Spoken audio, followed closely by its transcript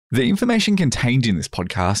The information contained in this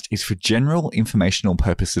podcast is for general informational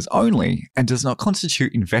purposes only and does not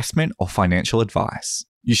constitute investment or financial advice.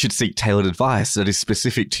 You should seek tailored advice that is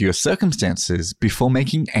specific to your circumstances before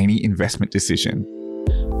making any investment decision.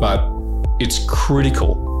 But it's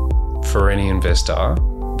critical for any investor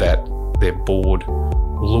that their board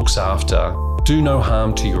looks after, do no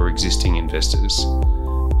harm to your existing investors.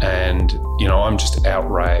 And, I'm just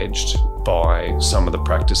outraged by some of the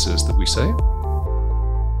practices that we see.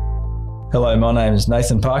 Hello, my name is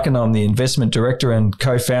Nathan Parkin. I'm the Investment Director and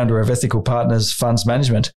co-founder of Ethical Partners Funds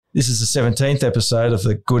Management. This is the 17th episode of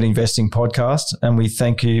the Good Investing Podcast, and we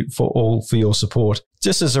thank you for your support.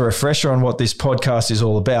 Just as a refresher on what this podcast is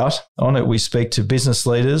all about, on it we speak to business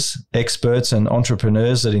leaders, experts and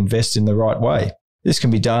entrepreneurs that invest in the right way. This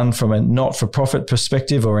can be done from a not-for-profit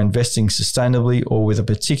perspective or investing sustainably or with a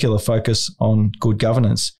particular focus on good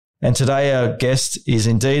governance. And today our guest is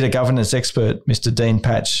indeed a governance expert, Mr. Dean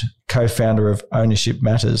Patch, co-founder of Ownership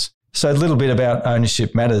Matters. So a little bit about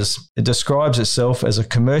Ownership Matters. It describes itself as a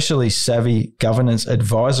commercially savvy governance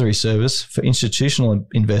advisory service for institutional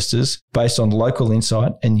investors based on local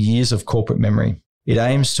insight and years of corporate memory. It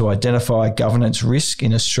aims to identify governance risk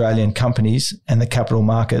in Australian companies and the capital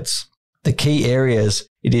markets. The key areas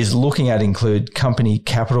it is looking at include company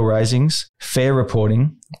capital raisings, fair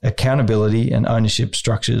reporting, accountability, and ownership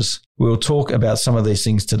structures. We'll talk about some of these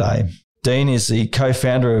things today. Dean is the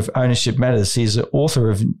co-founder of Ownership Matters. He's the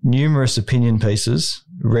author of numerous opinion pieces,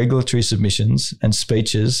 regulatory submissions, and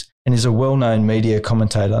speeches, and is a well-known media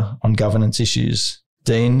commentator on governance issues.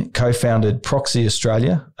 Dean co-founded Proxy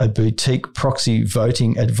Australia, a boutique proxy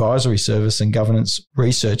voting advisory service and governance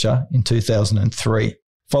researcher, in 2003.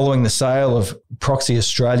 Following the sale of Proxy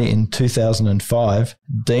Australia in 2005,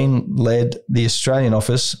 Dean led the Australian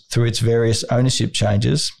office through its various ownership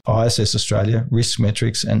changes, ISS Australia, Risk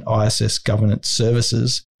Metrics and ISS Governance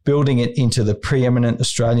Services, building it into the preeminent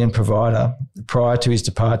Australian provider prior to his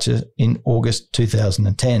departure in August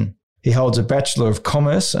 2010. He holds a Bachelor of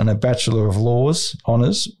Commerce and a Bachelor of Laws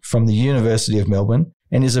honours from the University of Melbourne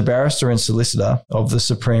and is a barrister and solicitor of the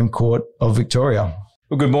Supreme Court of Victoria.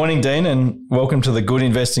 Well, good morning, Dean, and welcome to the Good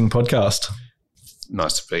Investing Podcast.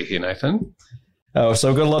 Nice to be here, Nathan. So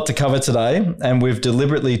we've got a lot to cover today, and we've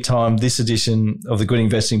deliberately timed this edition of the Good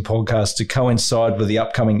Investing Podcast to coincide with the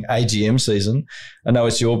upcoming AGM season. I know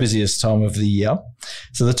it's your busiest time of the year.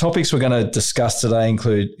 So the topics we're going to discuss today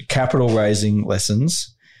include capital raising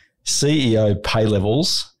lessons, CEO pay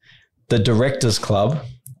levels, the Directors Club,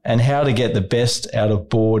 and how to get the best out of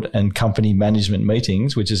board and company management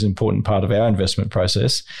meetings, which is an important part of our investment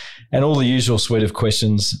process, and all the usual suite of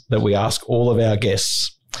questions that we ask all of our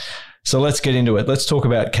guests. So let's get into it. Let's talk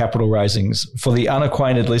about capital raisings. For the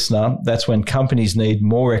unacquainted listener, that's when companies need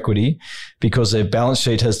more equity because their balance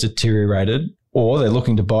sheet has deteriorated, or they're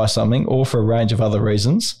looking to buy something, or for a range of other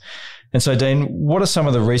reasons. And so, Dean, what are some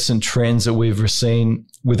of the recent trends that we've seen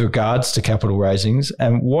with regards to capital raisings,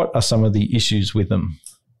 and what are some of the issues with them?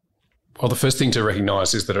 Well, the first thing to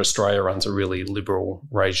recognise is that Australia runs a really liberal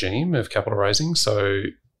regime of capital raising. So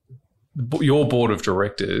your board of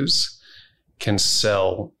directors can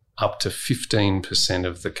sell up to 15%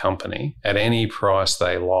 of the company at any price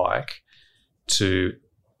they like to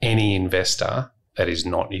any investor that is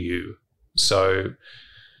not you. So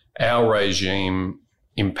our regime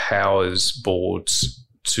empowers boards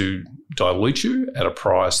to dilute you at a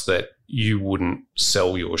price that you wouldn't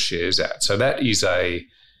sell your shares at. So that is a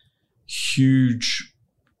huge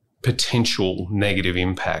potential negative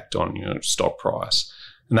impact on your stock price.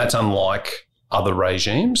 And that's unlike other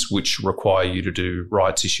regimes which require you to do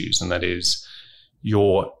rights issues, and that is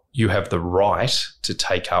you have the right to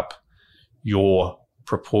take up your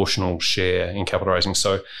proportional share in capital raising.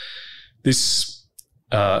 So this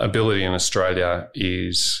ability in Australia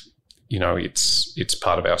is, it's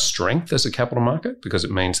part of our strength as a capital market, because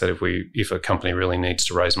it means that if a company really needs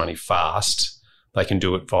to raise money fast, they can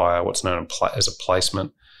do it via what's known as a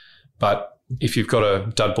placement. But if you've got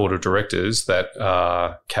a dud board of directors that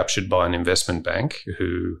are captured by an investment bank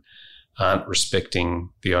who aren't respecting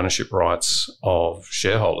the ownership rights of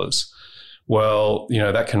shareholders, well,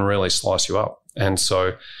 that can really slice you up. And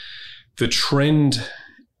so the trend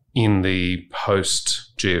in the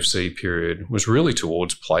post-GFC period was really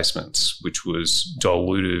towards placements, which was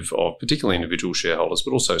dilutive of particularly individual shareholders,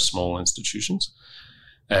 but also small institutions.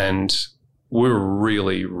 And we're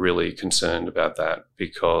really, really concerned about that,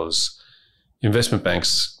 because investment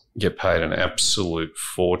banks get paid an absolute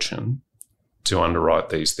fortune to underwrite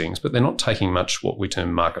these things, but they're not taking much what we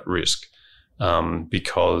term market risk,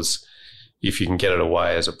 because if you can get it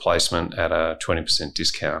away as a placement at a 20%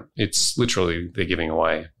 discount, it's literally they're giving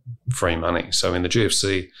away free money. So in the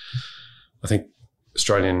GFC, I think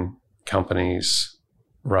Australian companies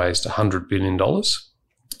raised $100 billion,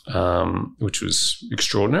 which was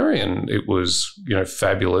extraordinary. And it was,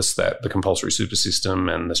 fabulous that the compulsory super system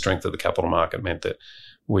and the strength of the capital market meant that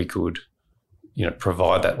we could,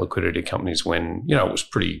 provide that liquidity to companies when, it was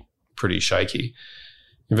pretty shaky.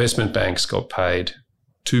 Investment banks got paid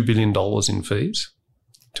 $2 billion in fees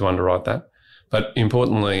to underwrite that. But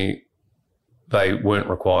importantly, they weren't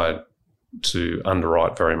required to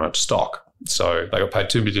underwrite very much stock. So they got paid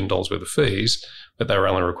 $2 billion worth of fees, but they were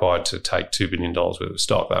only required to take $2 billion worth of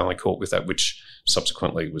stock. They only caught with that, which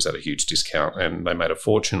subsequently was at a huge discount, and they made a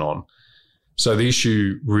fortune on. So the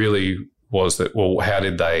issue really was that,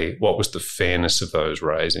 what was the fairness of those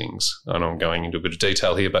raisings? I know I'm going into a bit of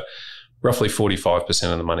detail here, but roughly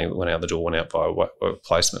 45% of the money that went out the door went out by a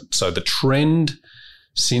placement. So the trend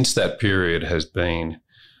since that period has been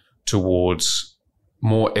towards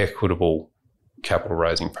more equitable capital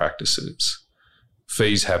raising practices.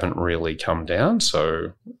 Fees haven't really come down,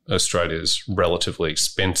 so Australia's a relatively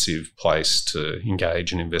expensive place to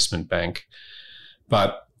engage an investment bank.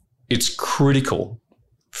 But it's critical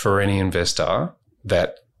for any investor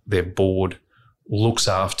that their board looks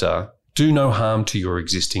after, do no harm to your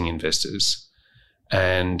existing investors.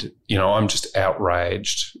 And, I'm just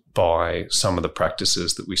outraged by some of the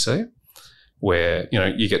practices that we see where,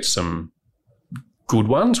 you get some good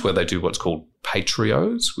ones where they do what's called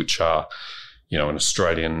patrios, which are, an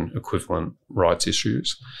Australian equivalent rights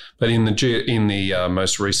issues. But in the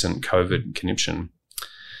most recent COVID conniption,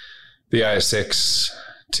 the ASX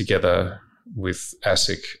together with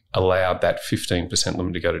ASIC allowed that 15%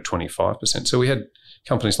 limit to go to 25%. So we had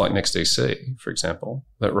companies like NextDC, for example,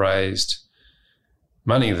 that raised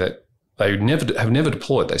money that they have never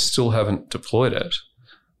deployed. They still haven't deployed it.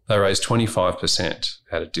 They raised 25%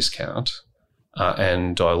 at a discount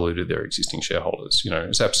and diluted their existing shareholders.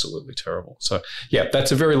 It's absolutely terrible. So, yeah,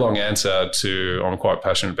 that's a very long answer to, I'm quite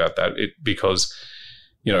passionate about that because,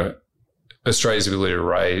 Australia's ability to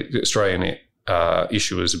raise, Australian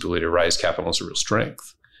issuers' ability to raise capital is a real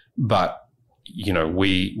strength. But,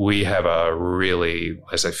 we have a really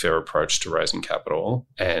laissez-faire approach to raising capital,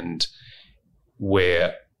 and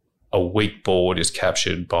where a weak board is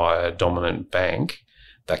captured by a dominant bank,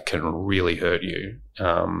 that can really hurt you.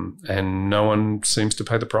 And no one seems to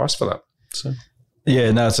pay the price for that. So.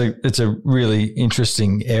 Yeah, no, it's a really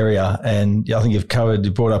interesting area. And I think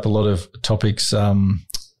you brought up a lot of topics that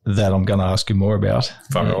I'm going to ask you more about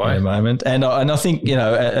in a moment. And I think,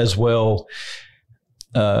 as well,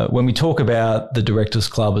 when we talk about the Directors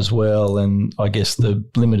Club as well, and I guess the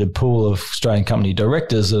limited pool of Australian company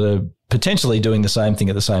directors that are potentially doing the same thing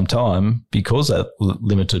at the same time because that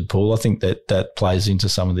limited pool, I think that plays into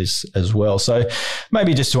some of this as well. So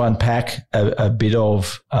maybe just to unpack a bit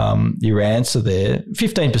of your answer there,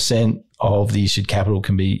 15% of the issued capital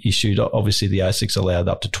can be issued. Obviously, the ASIC's allowed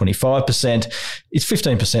up to 25%. Is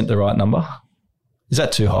 15% the right number? Is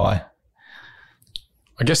that too high?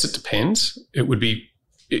 I guess it depends. It would be.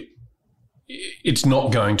 It's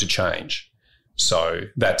not going to change. So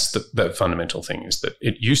that's the fundamental thing, is that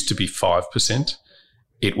it used to be 5%,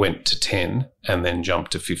 it went to 10 and then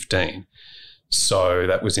jumped to 15. So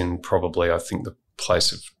that was in probably, I think, the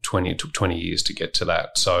place of 20. It took 20 years to get to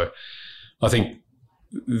that. So I think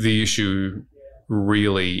the issue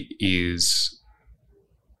really is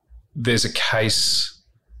there's a case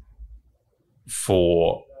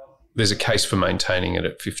for maintaining it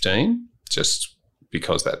at 15, just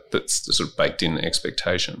because that's the sort of baked in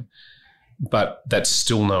expectation. But that's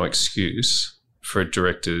still no excuse for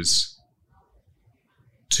directors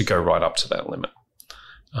to go right up to that limit.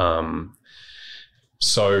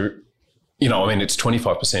 So, it's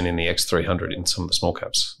 25% in the X300 in some of the small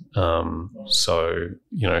caps. So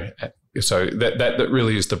that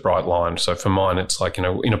really is the bright line. So for mine, it's like,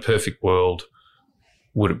 in a perfect world,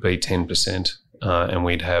 would it be 10% and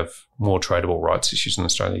we'd have more tradable rights issues in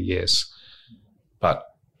Australia? Yes. But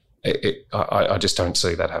I just don't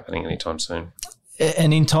see that happening anytime soon.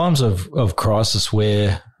 And in times of crisis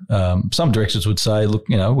where some directors would say, look,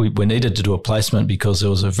 we needed to do a placement because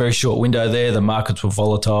there was a very short window there, the markets were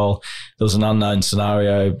volatile, there was an unknown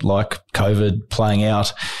scenario like COVID playing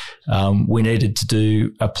out. We needed to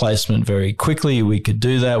do a placement very quickly. We could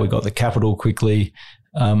do that. We got the capital quickly.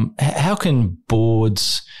 How can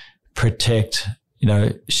boards protect,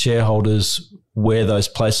 shareholders where those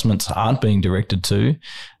placements aren't being directed to?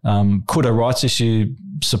 Could a rights issue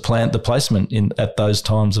supplant the placement at those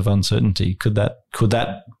times of uncertainty? Could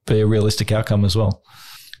that be a realistic outcome as well?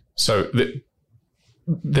 So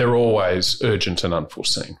they're always urgent and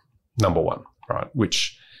unforeseen, number one, right,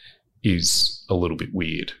 which is a little bit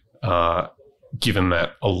weird, given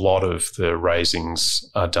that a lot of the raisings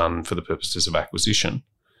are done for the purposes of acquisition.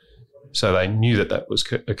 So they knew that was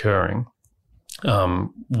occurring.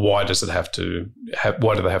 Why do they have to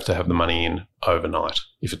have the money in overnight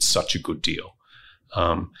if it's such a good deal?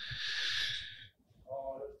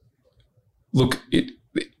 Look,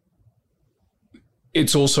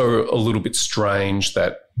 it's also a little bit strange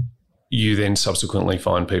that you then subsequently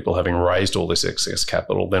find people having raised all this excess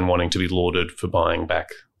capital then wanting to be lauded for buying back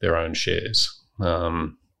their own shares.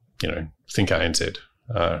 Think ANZ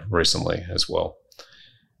recently as well.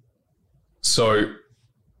 So,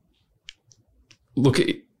 look,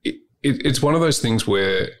 it's one of those things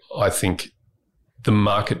where I think the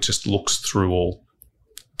market just looks through all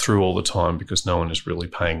the time because no one is really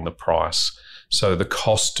paying the price. So the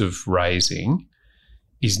cost of raising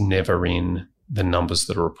is never in the numbers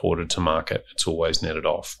that are reported to market. It's always netted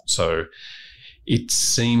off. So it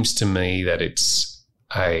seems to me that it's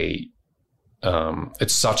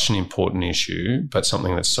such an important issue, but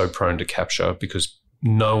something that's so prone to capture because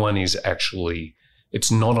no one is actually, it's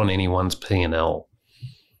not on anyone's P&L.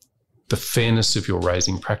 The fairness of your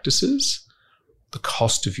raising practices, the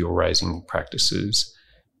cost of your raising practices,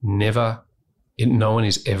 no one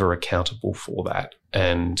is ever accountable for that.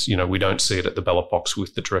 And, we don't see it at the ballot box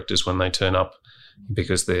with the directors when they turn up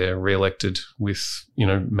because they're re-elected with,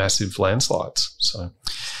 massive landslides. So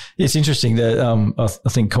it's interesting that I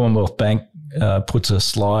think Commonwealth Bank puts a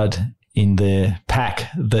slide in their pack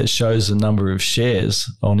that shows the number of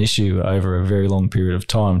shares on issue over a very long period of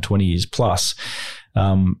time, 20 years plus,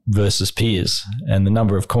 versus peers. And the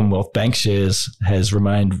number of Commonwealth Bank shares has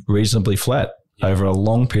remained reasonably flat over a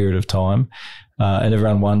long period of time. And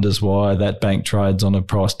everyone wonders why that bank trades on a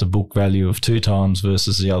price to book value of 2 times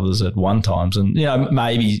versus the others at 1 times. And,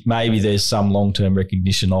 maybe there's some long-term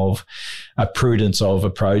recognition of a prudence of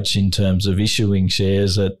approach in terms of issuing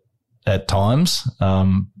shares at times.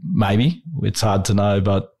 Maybe it's hard to know,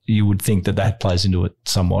 but you would think that plays into it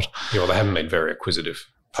somewhat. Yeah, well, they haven't been very acquisitive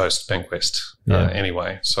post Bankwest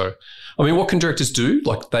anyway. So, what can directors do?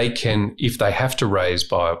 Like they can, if they have to raise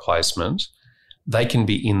by a placement, they can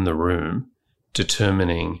be in the room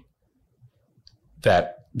determining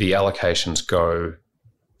that the allocations go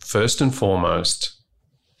first and foremost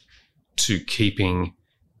to keeping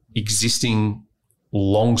existing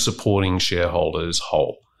long-supporting shareholders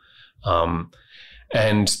whole.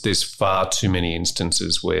 And there's far too many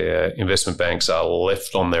instances where investment banks are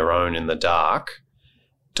left on their own in the dark,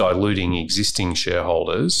 diluting existing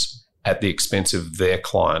shareholders at the expense of their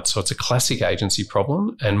clients. So it's a classic agency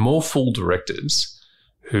problem, and more full directors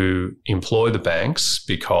who employ the banks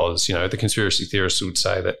because, the conspiracy theorists would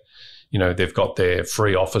say that, they've got their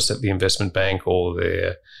free office at the investment bank or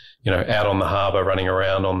they're, out on the harbour running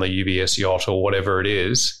around on the UBS yacht or whatever it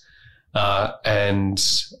is. And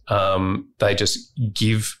they just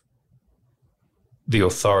give the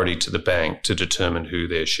authority to the bank to determine who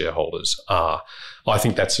their shareholders are. I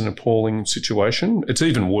think that's an appalling situation. It's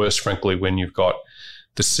even worse, frankly, when you've got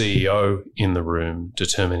the CEO in the room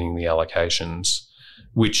determining the allocations,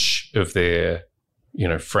 which of their,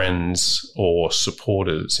 friends or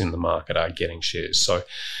supporters in the market are getting shares. So,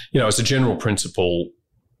 as a general principle,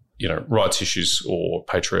 rights issues or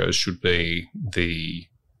PAITREOs should be the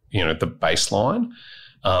baseline.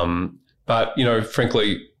 But,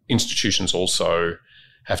 frankly, institutions also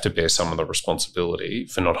have to bear some of the responsibility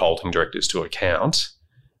for not holding directors to account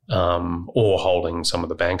or holding some of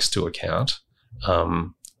the banks to account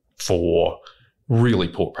for really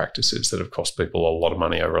poor practices that have cost people a lot of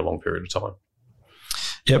money over a long period of time.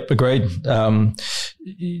 Yep, agreed. Do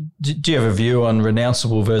you have a view on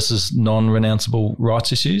renounceable versus non-renounceable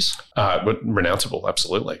rights issues? But renounceable,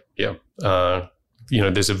 absolutely, yeah.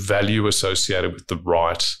 There's a value associated with the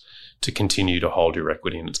right to continue to hold your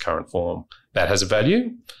equity in its current form. That has a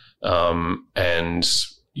value. And,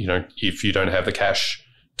 if you don't have the cash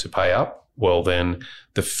to pay up, well, then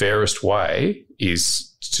the fairest way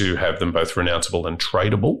is to have them both renounceable and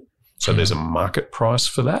tradable. So there's a market price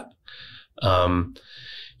for that.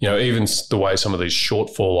 Even the way some of these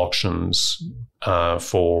shortfall auctions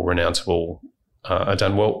for renounceable are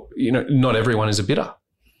done, well, not everyone is a bidder.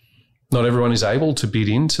 Not everyone is able to bid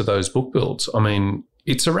into those book builds.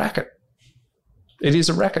 It's a racket. It is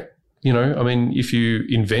a racket. If you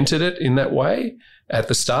invented it in that way at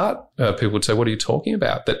the start, people would say, what are you talking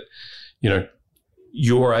about? That,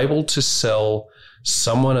 you're able to sell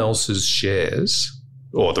someone else's shares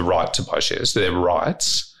or the right to buy shares, their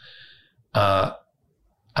rights, why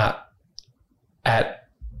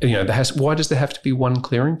does there have to be one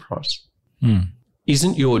clearing price?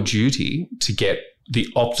 isn't your duty to get the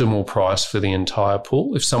optimal price for the entire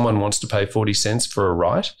pool? If someone wants to pay 40 cents for a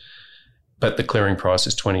right, but the clearing price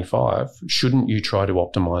is 25, shouldn't you try to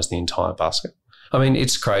optimize the entire basket? I mean,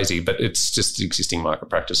 it's crazy, but it's just existing market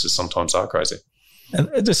practices sometimes are crazy.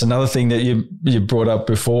 And just another thing that you brought up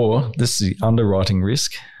before, this is the underwriting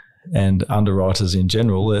risk and underwriters in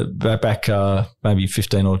general. Back maybe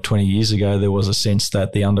 15 or 20 years ago, there was a sense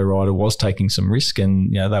that the underwriter was taking some risk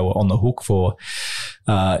and they were on the hook for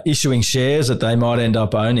issuing shares that they might end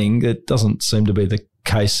up owning. It doesn't seem to be the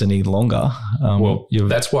case any longer.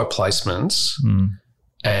 That's why placements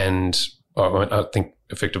and I think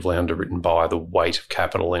effectively underwritten by the weight of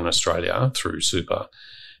capital in Australia through super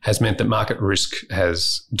has meant that market risk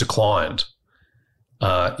has declined,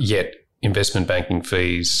 yet investment banking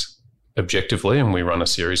fees objectively, and we run a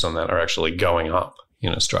series on that, are actually going up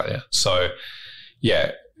in Australia. So,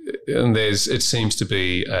 and it seems to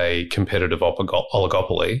be a competitive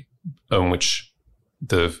oligopoly in which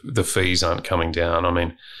the fees aren't coming down. I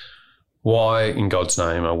mean, why in God's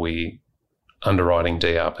name are we underwriting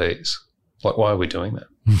DRPs? Like, why are we doing that?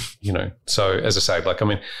 So as I say,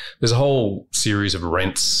 there's a whole series of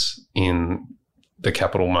rents in the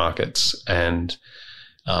capital markets and,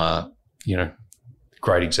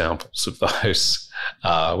 great examples of those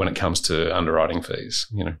when it comes to underwriting fees.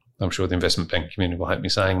 I'm sure the investment banking community will hate me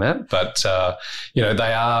saying that, but,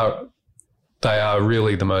 they are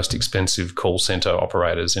really the most expensive call centre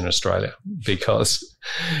operators in Australia because,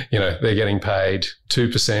 they're getting paid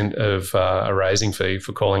 2% of a raising fee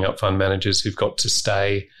for calling up fund managers who've got to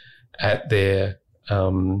stay at their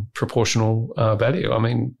proportional value. I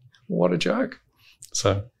mean, what a joke.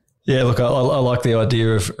 So, yeah, look, I like the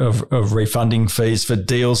idea of refunding fees for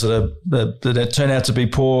deals that turn out to be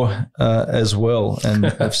poor as well, and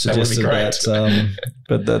I've suggested that,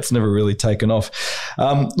 but that's never really taken off.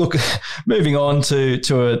 Look, moving on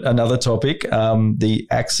to another topic, the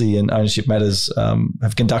ACSI and Ownership Matters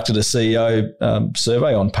have conducted a CEO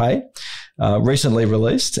survey on pay, recently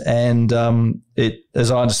released, and it,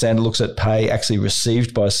 as I understand, it looks at pay actually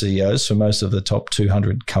received by CEOs for most of the top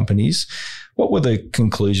 200 companies. What were the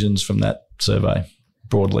conclusions from that survey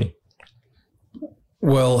broadly?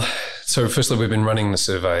 Well, so firstly, we've been running the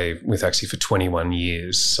survey with ACSI for 21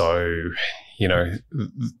 years. So,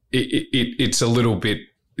 it's a little bit,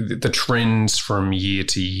 the trends from year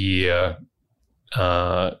to year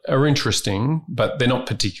are interesting, but they're not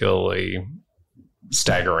particularly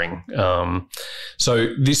staggering.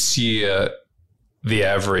 So this year, the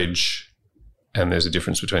average, and there's a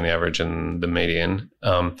difference between the average and the median,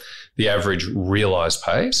 the average realised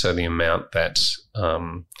pay, so the amount that,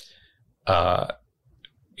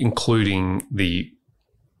 including the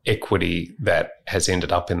equity that has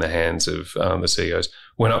ended up in the hands of the CEOs,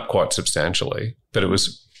 went up quite substantially, but it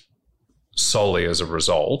was solely as a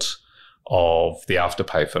result of the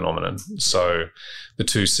Afterpay phenomenon. So the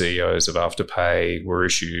two CEOs of Afterpay were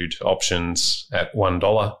issued options at $1.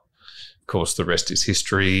 Of course, the rest is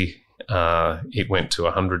history. It went to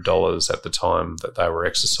 $100 at the time that they were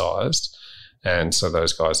exercised. And so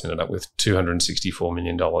those guys ended up with $264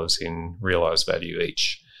 million in realised value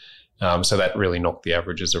each. So that really knocked the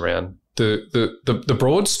averages around. The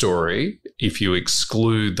broad story, if you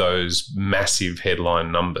exclude those massive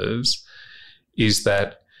headline numbers, is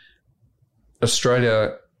that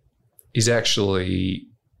Australia has actually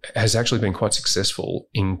been quite successful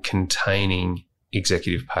in containing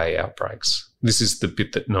executive pay outbreaks. This is the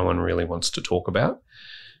bit that no one really wants to talk about.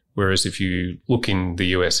 Whereas if you look in the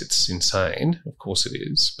US, it's insane. Of course it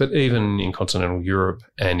is. But even in continental Europe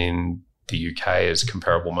and in the UK as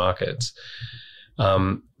comparable markets,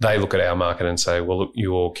 they look at our market and say, well, look,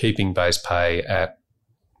 you're keeping base pay at,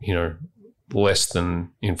 less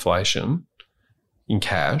than inflation in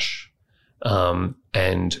cash.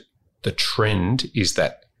 And the trend is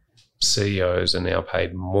that CEOs are now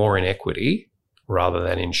paid more in equity rather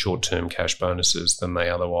than in short-term cash bonuses than they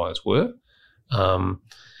otherwise were.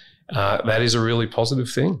 That is a really positive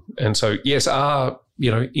thing. And so, yes,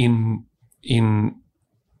 in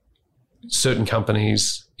certain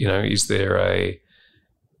companies, is there a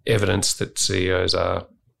evidence that CEOs are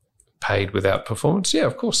paid without performance? Yeah,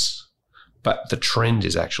 of course. But the trend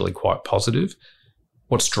is actually quite positive.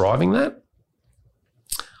 What's driving that?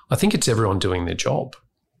 I think it's everyone doing their job.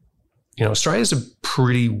 Australia's a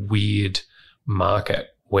pretty weird market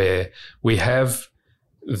where we have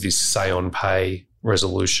this say on pay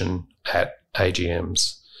resolution at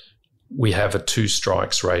AGMs. We have a 2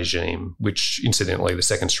 strikes regime, which incidentally the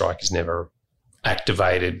second strike is never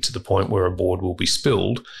activated to the point where a board will be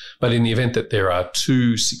spilled. But in the event that there are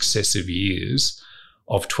 2 successive years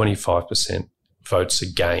of 25% votes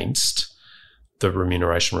against, the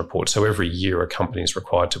remuneration report. So every year a company is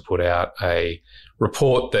required to put out a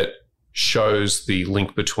report that shows the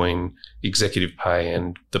link between executive pay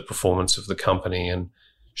and the performance of the company, and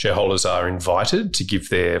shareholders are invited to give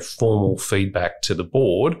their formal feedback to the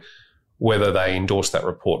board, whether they endorse that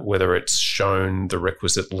report, whether it's shown the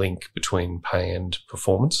requisite link between pay and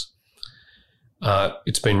performance.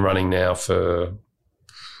 It's been running now for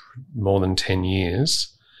more than 10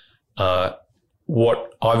 years.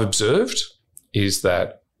 What I've observed is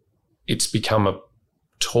that it's become a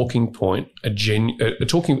talking point, I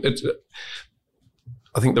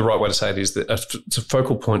think the right way to say it is that it's a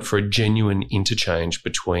focal point for a genuine interchange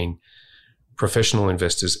between professional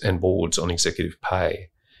investors and boards on executive pay.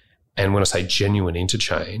 And when I say genuine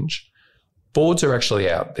interchange, boards are actually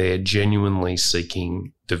out there genuinely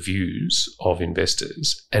seeking the views of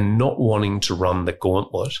investors and not wanting to run the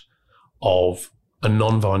gauntlet of a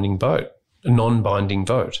non-binding vote,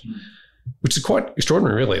 which is quite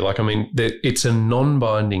extraordinary, really. It's a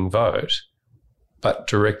non-binding vote, but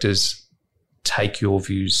directors take your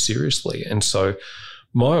views seriously. And so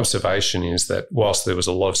my observation is that whilst there was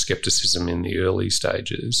a lot of skepticism in the early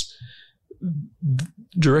stages,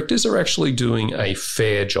 directors are actually doing a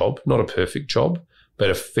fair job, not a perfect job,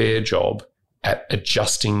 but a fair job at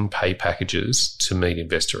adjusting pay packages to meet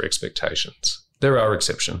investor expectations. There are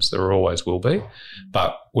exceptions, there always will be,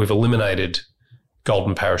 but we've eliminated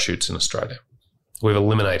golden parachutes in Australia. We've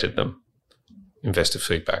eliminated them, investor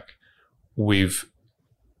feedback. We've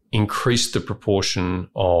increased the proportion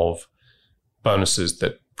of bonuses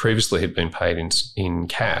that previously had been paid in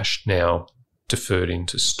cash, now deferred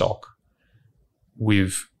into stock.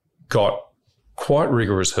 We've got quite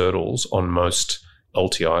rigorous hurdles on most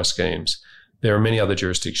LTI schemes. There are many other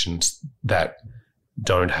jurisdictions that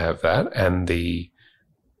don't have that, and the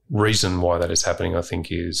reason why that is happening, I think,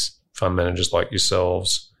 is fund managers like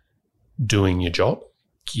yourselves doing your job,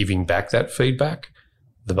 giving back that feedback,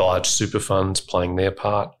 the large super funds playing their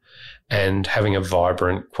part, and having a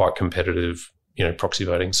vibrant, quite competitive, proxy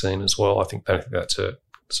voting scene as well. I think that's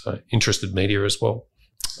so interested media as well.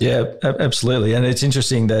 Yeah, absolutely. And it's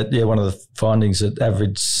interesting that, one of the findings that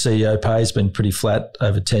average CEO pay has been pretty flat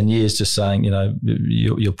over 10 years, just saying,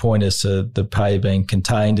 your point as to the pay being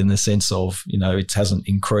contained in the sense of, it hasn't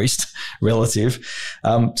increased relative.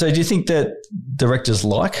 So do you think that directors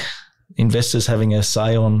like investors having a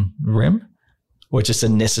say on REM, or just a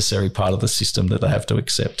necessary part of the system that they have to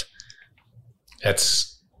accept?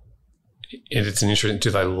 It's an interesting, do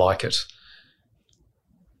they like it?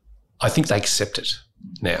 I think they accept it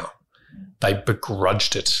now. They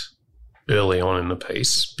begrudged it early on in the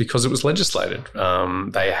piece because it was legislated.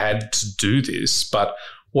 They had to do this, but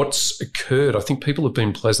what's occurred, I think people have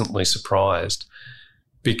been pleasantly surprised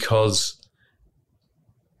because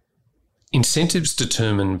incentives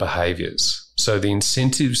determine behaviours. So the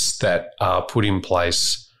incentives that are put in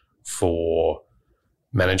place for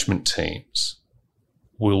management teams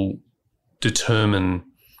will determine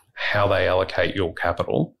how they allocate your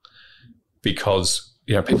capital, because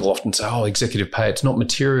people often say, executive pay, it's not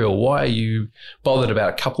material. Why are you bothered about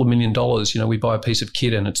a couple of $1 million? We buy a piece of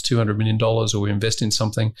kit and it's $200 million, or we invest in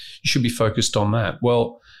something. You should be focused on that.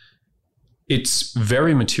 Well, it's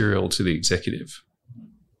very material to the executive.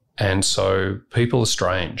 And so people are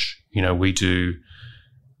strange. We do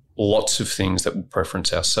lots of things that will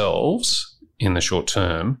preference ourselves in the short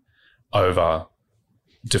term over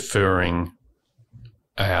deferring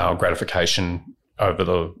our gratification over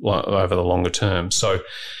the longer term. So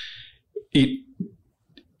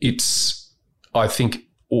it's I think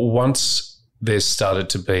once there's started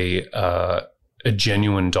to be a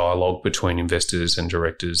genuine dialogue between investors and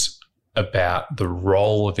directors about the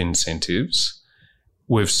role of incentives,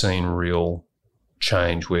 we've seen real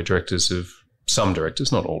change where some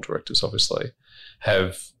directors, not all directors obviously,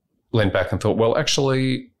 have leaned back and thought, well,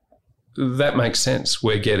 actually, that makes sense.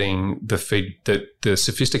 We're getting the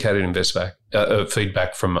sophisticated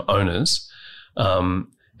feedback from owners,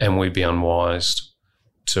 and we'd be unwise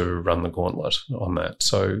to run the gauntlet on that.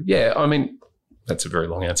 So, that's a very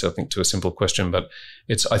long answer, I think, to a simple question, but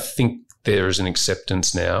I think there is an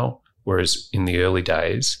acceptance now, whereas in the early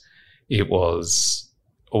days, it was,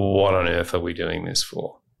 what on earth are we doing this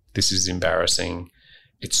for? This is embarrassing.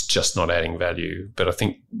 It's just not adding value. But I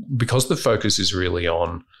think because the focus is really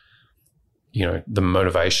on the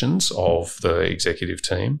motivations of the executive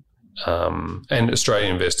team, and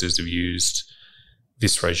Australian investors have used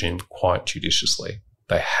this regime quite judiciously.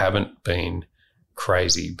 They haven't been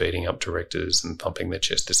crazy beating up directors and thumping their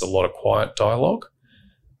chest. There's a lot of quiet dialogue.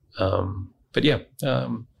 I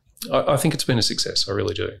think it's been a success. I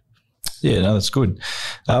really do. Yeah, no, that's good.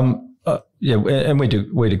 And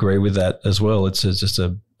we'd agree with that as well. It's just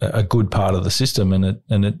a good part of the system, and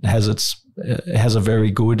it has a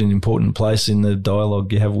very good and important place in the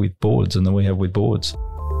dialogue you have with boards and that we have with boards.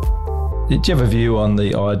 Do you have a view on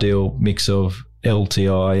the ideal mix of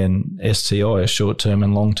LTI and STI, short-term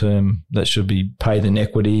and long-term, that should be paid in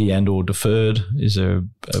equity and or deferred? Is there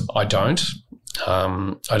I don't.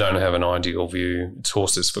 I don't have an ideal view. It's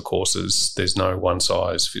horses for courses. There's no one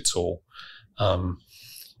size fits all.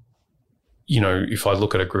 If I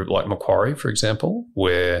look at a group like Macquarie, for example,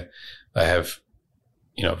 where they have,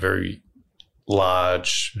 a very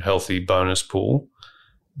large, healthy bonus pool,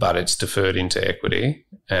 but it's deferred into equity,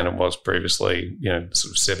 and it was previously,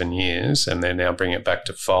 sort of 7 years, and they're now bringing it back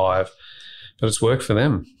to 5. But it's worked for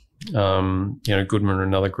them. Goodman and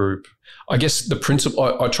another group. I guess the principle,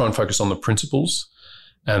 I try and focus on the principles,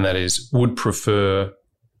 and that is would prefer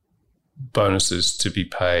bonuses to be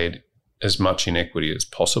paid as much in equity as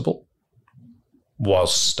possible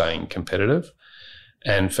whilst staying competitive.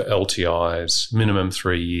 And for LTIs, minimum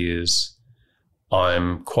 3 years.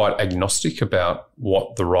 I'm quite agnostic about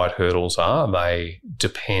what the right hurdles are.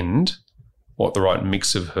 What the right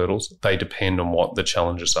mix of hurdles, they depend on what the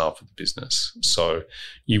challenges are for the business. So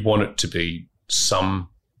you want it to be some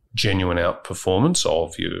genuine outperformance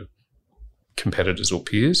of your competitors or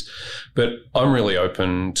peers. But I'm really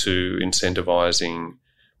open to incentivising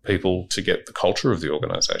people to get the culture of the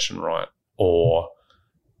organisation right, or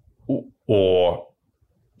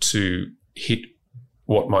to hit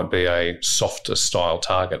what might be a softer style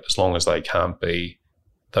target, as long as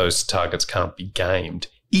those targets can't be gamed,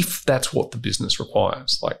 if that's what the business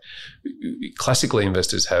requires. Like, classically,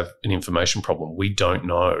 investors have an information problem. We don't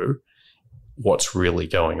know what's really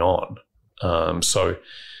going on. As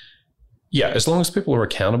long as people are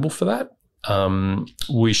accountable for that,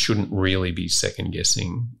 we shouldn't really be second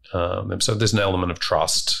guessing them. So there's an element of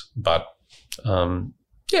trust, but I don't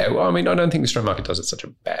think the Australian market does it such a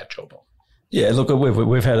bad job on. Yeah, look,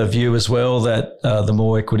 we've had a view as well that the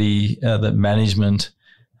more equity that management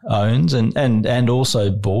owns and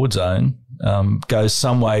also boards own goes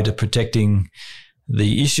some way to protecting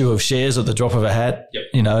the issue of shares at the drop of a hat.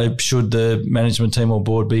 Yep. Should the management team or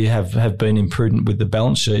board have been imprudent with the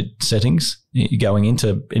balance sheet settings going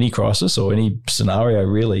into any crisis or any scenario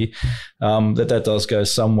really, that does go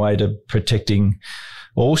some way to protecting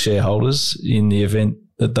all shareholders in the event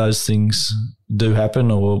that those things do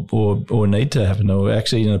happen or need to happen, or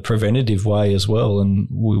actually in a preventative way as well. And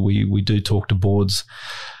we do talk to boards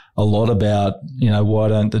a lot about, why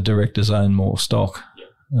don't the directors own more stock?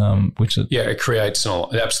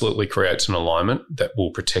 It absolutely creates an alignment that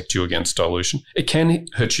will protect you against dilution. It can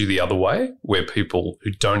hurt you the other way, where people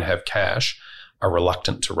who don't have cash are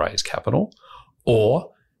reluctant to raise capital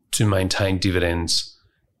or to maintain dividends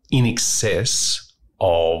in excess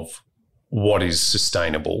of what is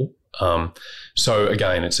sustainable. So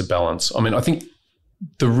again, it's a balance. I think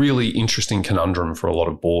the really interesting conundrum for a lot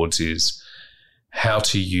of boards is how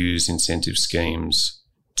to use incentive schemes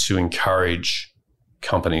to encourage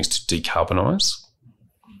companies to decarbonise.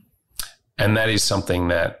 And that is something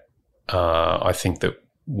that I think that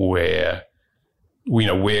we're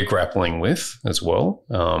grappling with as well.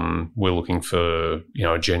 We're looking for,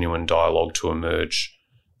 a genuine dialogue to emerge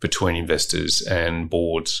between investors and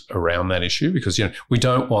boards around that issue, because, we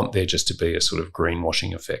don't want there just to be a sort of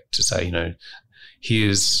greenwashing effect to say,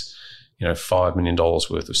 here's, $5 million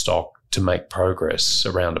worth of stock to make progress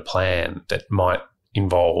around a plan that might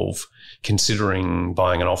involve considering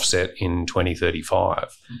buying an offset in 2035.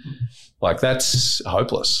 Mm-hmm. Like, that's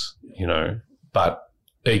hopeless, but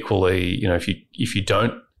equally, if you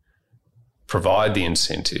don't provide the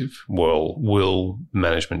incentive, will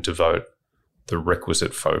management devote the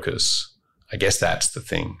requisite focus? I guess that's the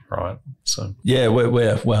thing, right? So yeah,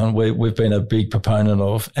 we've been a big proponent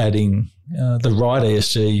of adding the right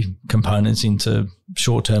ESG components into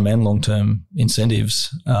short-term and long-term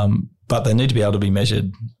incentives, but they need to be able to be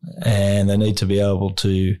measured, and they need to be able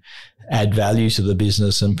to add value to the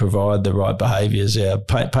business and provide the right behaviours.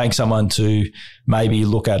 Paying someone to maybe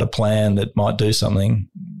look at a plan that might do something,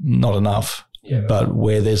 not enough, but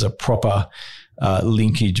where there's a proper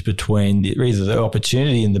linkage between either the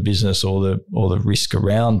opportunity in the business or the risk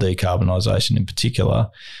around decarbonisation in particular.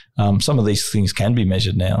 Some of these things can be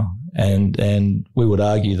measured now, and we would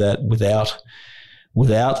argue that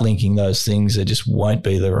without linking those things, there just won't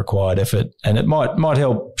be the required effort, and it might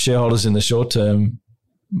help shareholders in the short term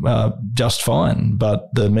just fine, but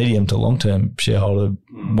the medium to long term shareholder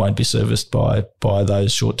won't be serviced by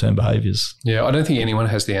those short term behaviours. Yeah, I don't think anyone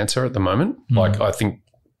has the answer at the moment. I think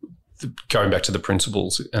going back to the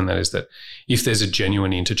principles, and that is that if there's a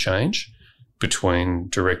genuine interchange between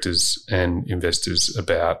directors and investors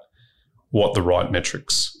about what the right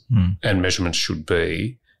metrics and measurements should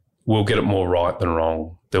be, we'll get it more right than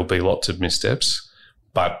wrong. There'll be lots of missteps,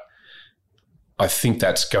 but I think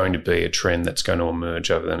that's going to be a trend that's going to emerge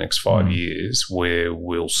over the next 5 years, where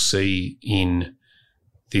we'll see in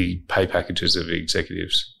the pay packages of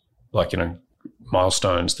executives, like,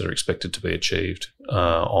 milestones that are expected to be achieved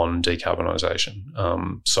on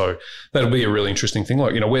decarbonisation. So that'll be a really interesting thing.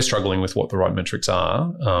 Like, we're struggling with what the right metrics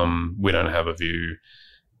are. We don't have a view,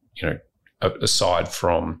 aside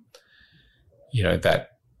from, that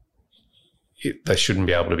they shouldn't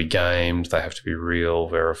be able to be gamed. They have to be real,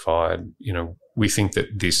 verified. We think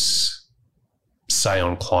that this, say,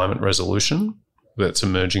 on climate resolution, that's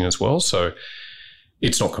emerging as well. So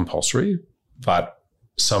it's not compulsory, but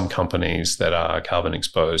some companies that are carbon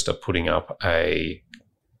exposed are putting up a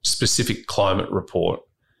specific climate report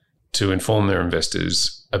to inform their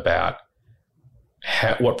investors about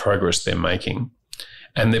what progress they're making.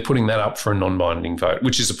 And they're putting that up for a non-binding vote,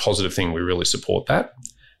 which is a positive thing. We really support that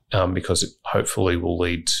because it hopefully will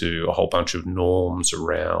lead to a whole bunch of norms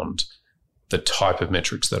around the type of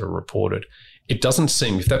metrics that are reported. It doesn't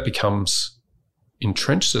seem, if that becomes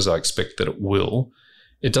entrenched, as I expect that it will,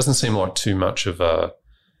 it doesn't seem like too much of a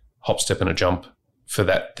hop, step and a jump for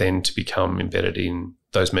that then to become embedded in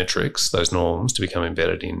those metrics, those norms to become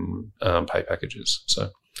embedded in pay packages. So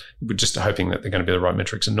we're just hoping that they're going to be the right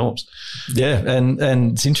metrics and norms. Yeah, and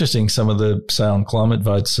it's interesting, some of the, say, on climate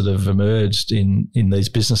votes that have emerged in these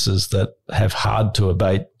businesses that have hard to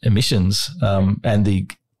abate emissions, and the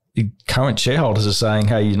current shareholders are saying,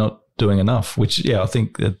 hey, you're not doing enough, which, I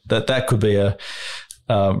think that could be a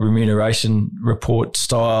remuneration report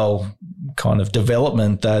style kind of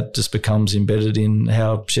development that just becomes embedded in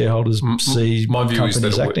how shareholders see my view companies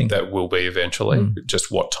is that acting. That will be eventually,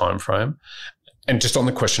 just what time frame. And just on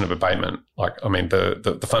the question of abatement,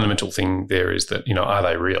 the fundamental thing there is that, are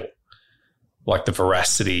they real? Like, the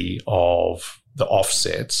veracity of the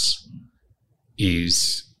offsets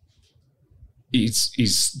is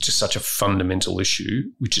just such a fundamental issue,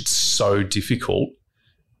 which it's so difficult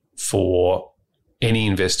for any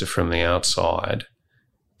investor from the outside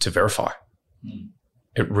to verify.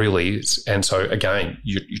 It really is. And so, again,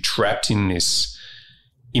 you're trapped in this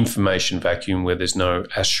information vacuum where there's no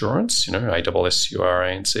assurance,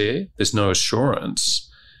 ASSURANCE, there's no assurance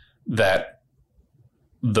that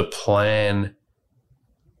the plan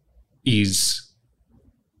is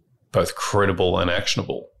both credible and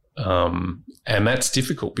actionable. And that's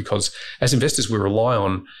difficult because as investors, we rely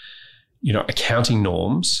on, accounting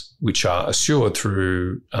norms, which are assured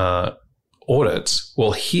through audits.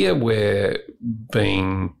 Well, here we're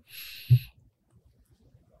being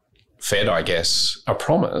fed, I guess, a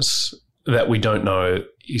promise that we don't know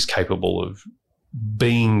is capable of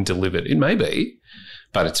being delivered. It may be,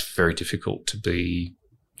 but it's very difficult to be,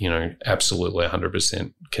 absolutely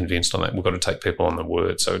 100% convinced on that. We've got to take people on the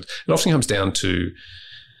word. So it often comes down to,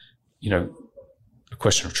 a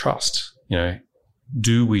question of trust.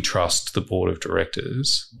 Do we trust the board of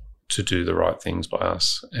directors to do the right things by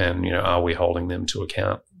us? And, are we holding them to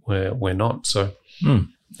account where we're not? So,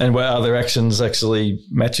 And are their actions actually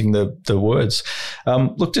matching the words?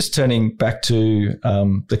 Look, just turning back to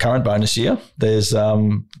the current bonus year, there's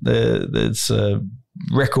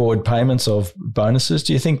record payments of bonuses.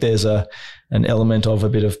 Do you think there's an element of a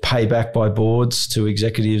bit of payback by boards to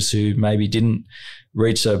executives who maybe didn't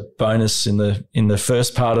reach a bonus in the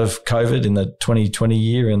first part of COVID in the 2020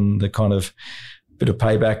 year, and the kind of bit of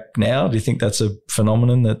payback now? Do you think that's a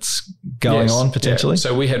phenomenon that's going on potentially? Yeah.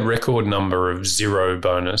 So we had record number of zero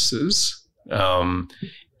bonuses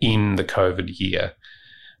in the COVID year.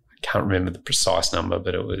 I can't remember the precise number,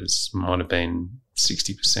 but it might have been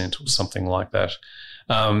 60% or something like that.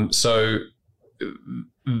 So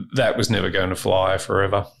that was never going to fly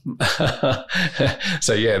forever.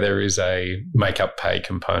 So there is a make-up pay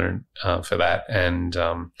component for that, and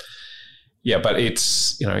but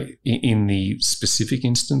it's, in the specific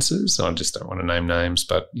instances, I just don't want to name names,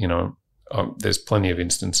 but, there's plenty of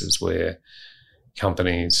instances where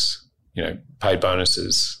companies, paid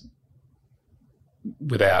bonuses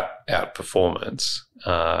without outperformance,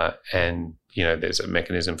 and, there's a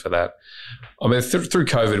mechanism for that. I mean, through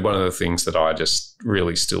COVID, one of the things that I just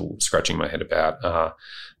really still scratching my head about are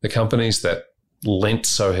the companies that lent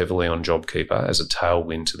so heavily on JobKeeper as a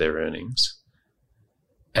tailwind to their earnings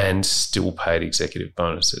and still paid executive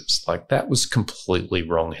bonuses. Like, that was completely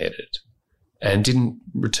wrong-headed and didn't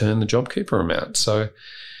return the JobKeeper amount. So,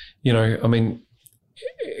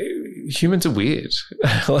 humans are weird.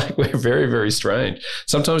 Like, we're very, very strange.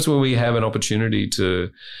 Sometimes when we have an opportunity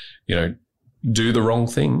to, do the wrong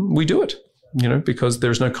thing, we do it. because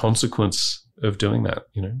there's no consequence of doing that,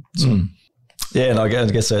 So. Yeah, and I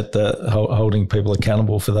guess that holding people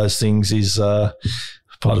accountable for those things is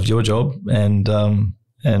part of your job, and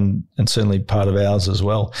certainly part of ours as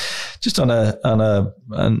well. Just on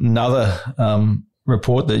another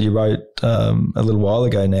report that you wrote a little while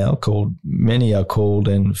ago now, called "Many Are Called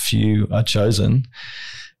and Few Are Chosen."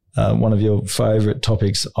 One of your favourite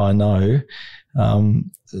topics, I know.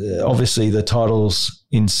 Obviously, the title's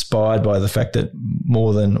inspired by the fact that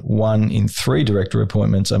more than 1 in 3 director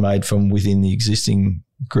appointments are made from within the existing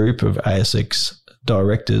group of ASX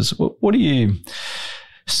directors. What do you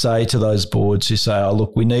say to those boards who say, "Oh,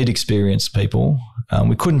 look, we need experienced people.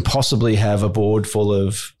 We couldn't possibly have a board full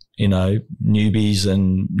of, newbies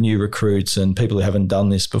and new recruits and people who haven't done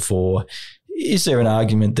this before"? Is there an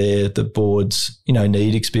argument there that boards,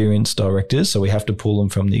 need experienced directors, so we have to pull them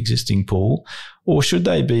from the existing pool? Or should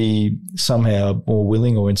they be somehow more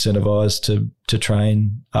willing or incentivised to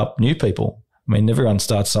train up new people? I mean, everyone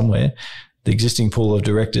starts somewhere. The existing pool of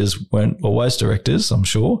directors weren't always directors, I'm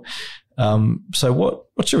sure. So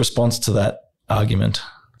what's your response to that argument?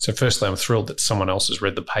 So firstly, I'm thrilled that someone else has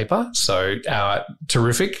read the paper. So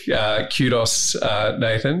terrific. Kudos,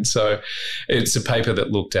 Nathan. So it's a paper that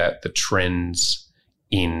looked at the trends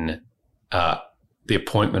in the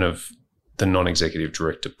appointment of the non-executive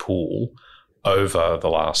director pool over the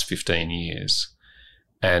last 15 years.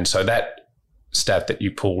 And so that stat that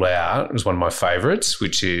you pulled out was one of my favourites,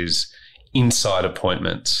 which is inside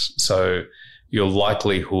appointments. So your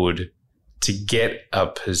likelihood to get a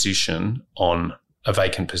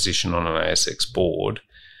vacant position on an ASX board,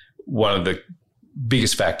 one of the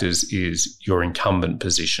biggest factors is your incumbent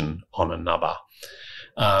position on another.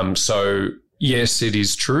 So yes, it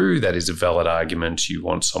is true. That is a valid argument. You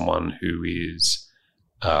want someone who is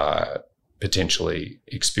potentially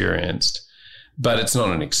experienced, but it's not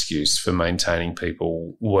an excuse for maintaining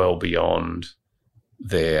people well beyond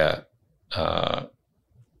their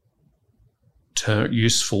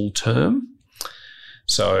useful term.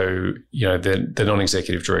 So, the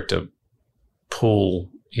non-executive director pool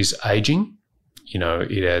is ageing.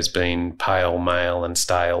 It has been pale, male and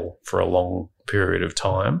stale for a long period of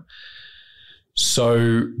time.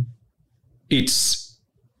 So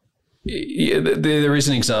there is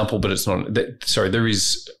an example, but it's not – there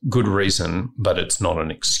is good reason, but it's not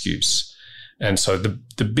an excuse. And so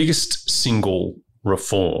the biggest single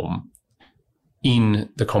reform in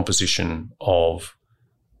the composition of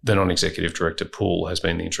the non-executive director pool has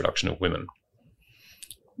been the introduction of women.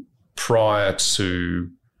 Prior to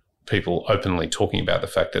people openly talking about the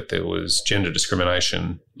fact that there was gender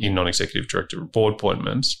discrimination in non-executive director board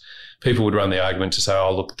appointments, people would run the argument to say,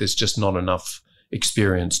 "Oh, look, there's just not enough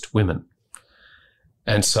experienced women."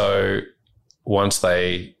 And so once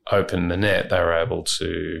they opened the net, they were able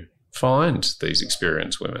to find these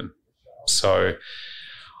experienced women. So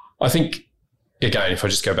I think, again, if I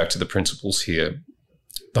just go back to the principles here,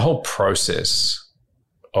 the whole process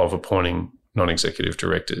of appointing non-executive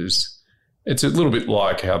directors, it's a little bit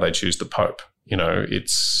like how they choose the Pope.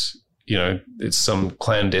 It's some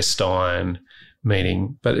clandestine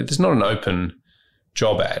meeting, but it's not an open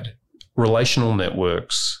job ad. Relational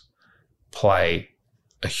networks play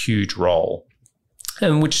a huge role,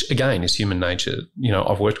 and which, again, is human nature.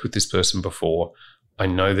 I've worked with this person before. I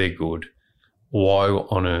know they're good. Why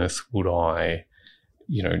on earth would I,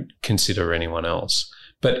 consider anyone else?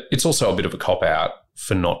 But it's also a bit of a cop-out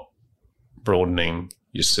for not broadening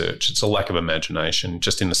your search. It's a lack of imagination,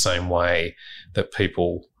 just in the same way that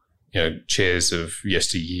people, chairs of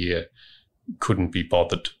yesteryear couldn't be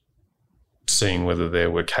bothered seeing whether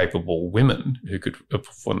there were capable women who could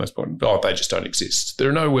perform those points. Oh, they just don't exist. There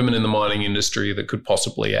are no women in the mining industry that could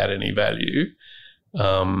possibly add any value.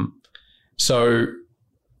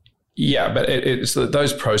 Yeah, but it's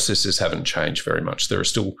those processes haven't changed very much. There are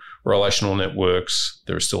still relational networks.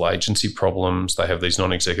 There are still agency problems. They have these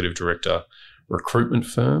non-executive director recruitment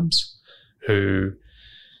firms who,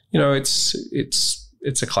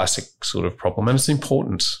 it's a classic sort of problem, and it's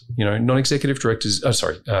important. Non-executive directors,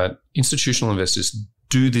 institutional investors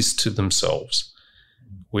do this to themselves.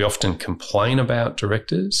 We often complain about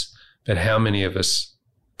directors, but how many of us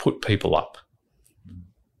put people up?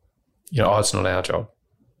 It's not our job.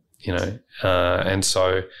 And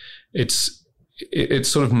so it's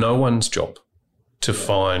sort of no one's job to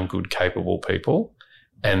find good, capable people.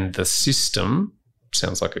 And the system,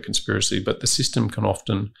 sounds like a conspiracy, but the system can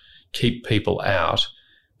often keep people out,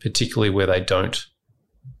 particularly where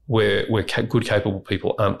where good, capable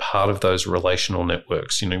people aren't part of those relational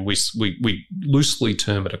networks. We loosely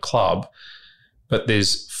term it a club, but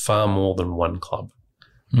there's far more than one club.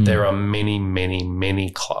 Mm. There are many, many,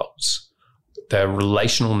 many clubs they're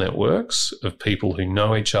relational networks of people who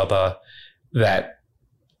know each other that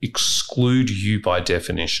exclude you by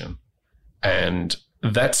definition. And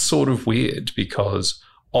that's sort of weird because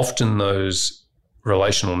often those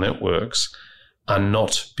relational networks are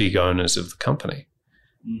not big owners of the company.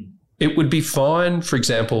 It would be fine, for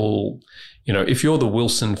example, if you're the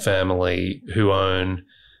Wilson family who own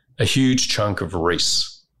a huge chunk of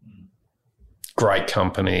Reece, great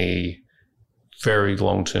company, very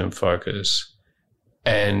long-term focus,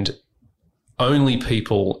 and only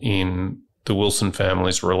people in the Wilson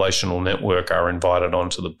family's relational network are invited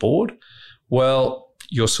onto the board, well,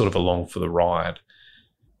 you're sort of along for the ride.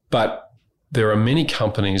 But there are many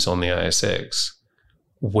companies on the ASX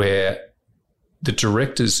where the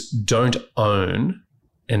directors don't own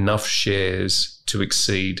enough shares to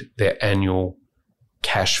exceed their annual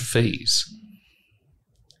cash fees.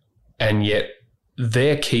 And yet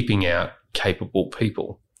they're keeping out capable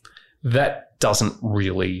people. That doesn't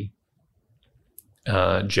really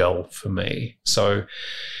gel for me. So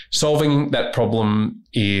solving that problem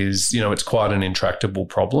is, it's quite an intractable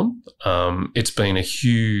problem. It's been a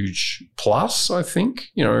huge plus, I think,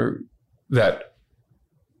 that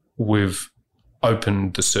we've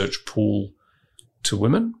opened the search pool to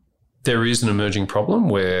women. There is an emerging problem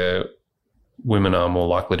where women are more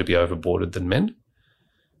likely to be overboarded than men.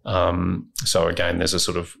 So again, there's a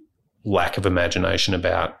sort of lack of imagination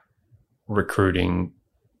about recruiting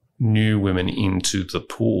new women into the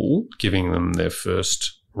pool, giving them their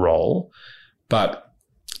first role.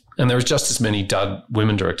 And there is just as many dud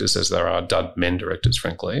women directors as there are dud men directors,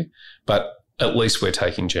 frankly, but at least we're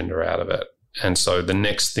taking gender out of it. And so the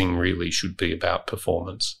next thing really should be about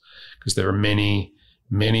performance, because there are many,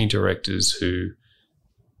 many directors who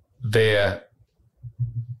their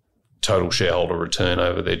total shareholder return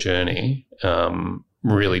over their journey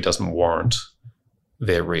really doesn't warrant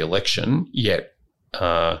their re-election, yet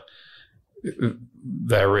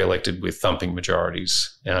they're re-elected with thumping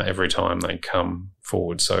majorities every time they come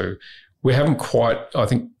forward. So we haven't quite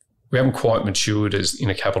matured as in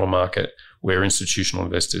a capital market where institutional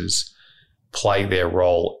investors play their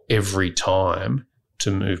role every time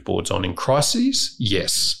to move boards on. In crises,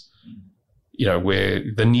 yes. Where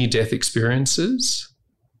the near-death experiences,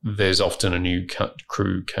 there's often a new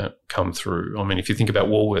crew come through. I mean, if you think about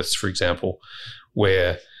Woolworths, for example,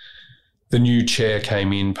 where the new chair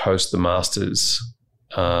came in post the Masters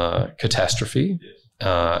catastrophe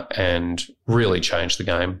and really changed the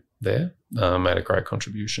game there, made a great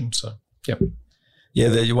contribution. So, yep.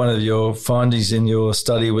 Yeah, one of your findings in your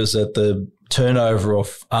study was that the turnover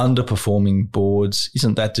of underperforming boards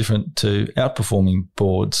isn't that different to outperforming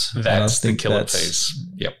boards. That's the killer piece.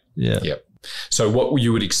 Yep. Yeah. Yep. So what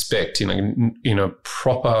you would expect in a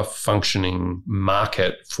proper functioning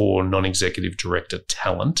market for non-executive director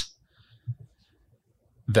talent,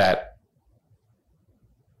 that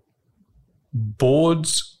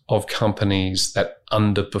boards of companies that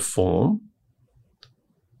underperform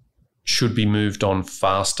should be moved on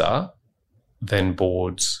faster than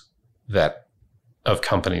boards of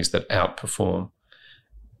companies that outperform.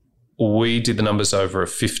 We did the numbers over a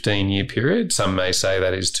 15-year period. Some may say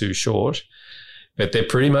that is too short, but they're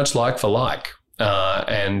pretty much like for like.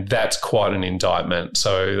 And that's quite an indictment.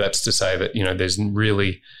 So that's to say that, there's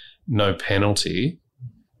really no penalty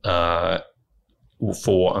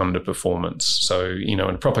for underperformance. So, in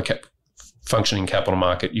a proper functioning capital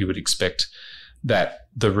market, you would expect that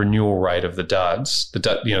the renewal rate of the duds,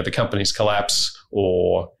 the companies collapse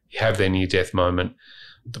or have their near-death moment,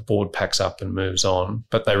 the board packs up and moves on,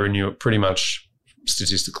 but they renew at pretty much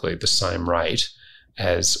statistically the same rate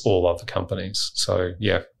as all other companies. So,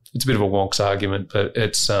 yeah, it's a bit of a wonks argument, but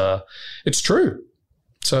it's true.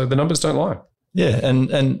 So the numbers don't lie. Yeah, and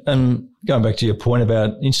going back to your point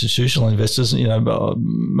about institutional investors,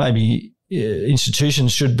 maybe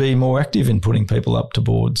institutions should be more active in putting people up to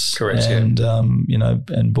boards. Correct. And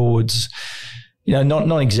and boards,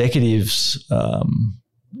 non-executives.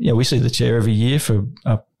 We see the chair every year for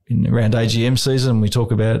around AGM season. We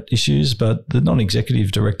talk about issues, but the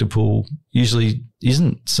non-executive director pool usually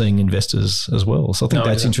isn't seeing investors as well. So I think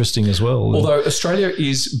that's interesting as well. Although Australia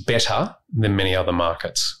is better than many other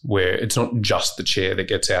markets where it's not just the chair that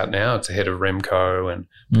gets out now, it's the head of Remco and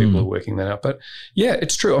people are working that out. But yeah,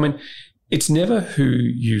 it's true. I mean, it's never who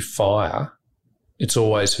you fire, it's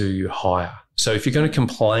always who you hire. So if you're going to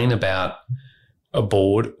complain about a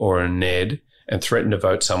board or a NED and threaten to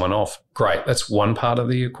vote someone off, great, that's one part of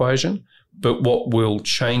the equation. But what will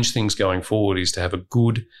change things going forward is to have a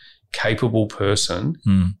good, capable person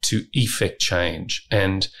to effect change.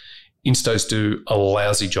 And instos do a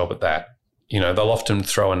lousy job at that. They'll often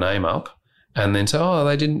throw a name up and then say, oh,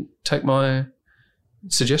 they didn't take my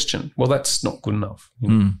suggestion. Well, that's not good enough. You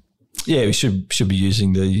know? Yeah, we should be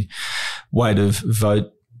using the weight of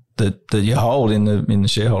vote that you hold in the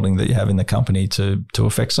shareholding that you have in the company to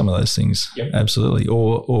affect some of those things. Yep. Absolutely.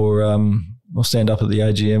 Or stand up at the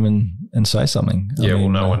AGM and say something.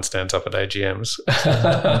 No one stands up at AGMs.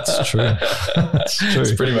 That's true. That's true.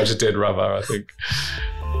 It's pretty much a dead rubber, I think.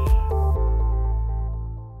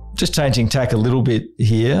 Just changing tack a little bit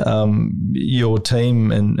here, your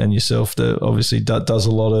team and yourself obviously does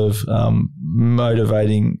a lot of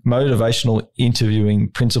motivational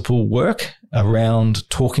interviewing principle work around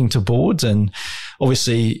talking to boards, and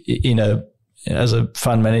obviously as a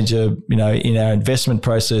fund manager, in our investment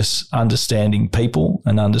process, understanding people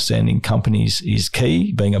and understanding companies is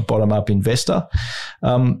key, being a bottom-up investor.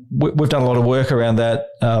 We've done a lot of work around that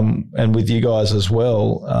and with you guys as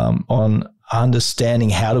well on understanding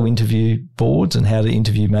how to interview boards and how to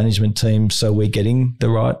interview management teams so we're getting the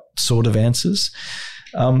right sort of answers.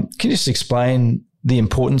 Can you just explain the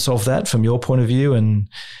importance of that from your point of view, and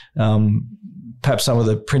perhaps some of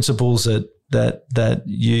the principles that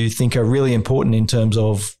you think are really important in terms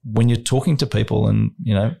of when you're talking to people, and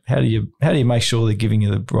how do you make sure they're giving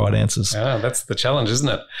you the right answers? That's the challenge, isn't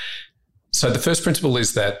it? So the first principle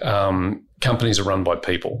is that companies are run by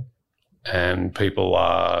people, and people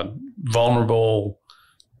are vulnerable,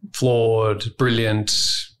 flawed, brilliant.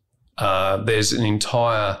 There's an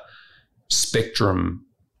entire spectrum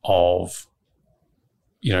of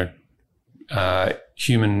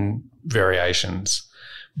human variations,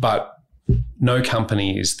 but no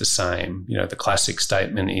company is the same. The classic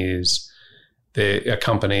statement is a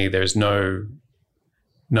company, there's no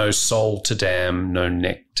soul to damn, no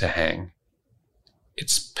neck to hang.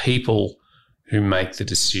 It's people who make the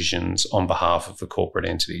decisions on behalf of the corporate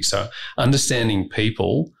entity. So understanding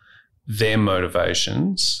people, their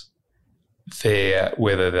motivations,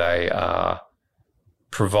 whether they are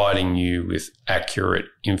providing you with accurate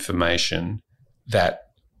information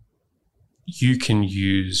that you can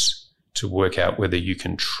use to work out whether you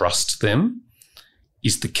can trust them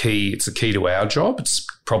is the key. It's the key to our job. It's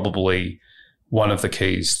probably one of the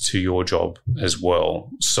keys to your job as well.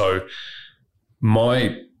 So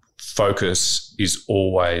my focus is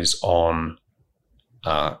always on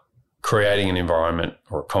creating an environment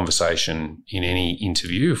or a conversation in any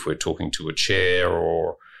interview, if we're talking to a chair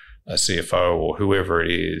or a CFO or whoever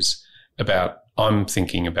it is, I'm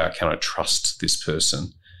thinking about, can I trust this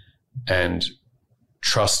person? And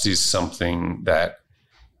trust is something that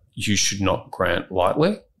you should not grant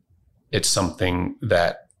lightly. It's something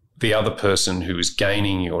that the other person who is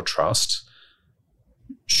gaining your trust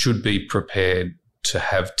should be prepared to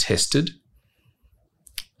have tested.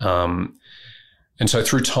 And so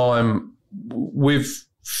through time, we've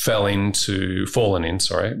fallen into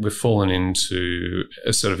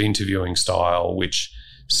a sort of interviewing style which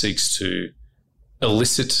seeks to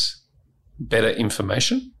elicit better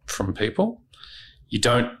information from people. You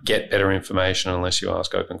don't get better information unless you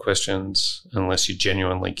ask open questions, unless you're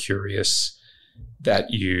genuinely curious,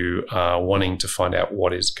 that you are wanting to find out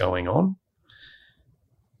what is going on.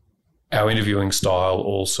 Our interviewing style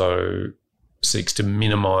also seeks to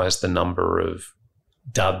minimise the number of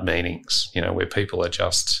dud meetings, where people are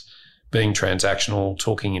just being transactional,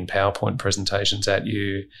 talking in PowerPoint presentations at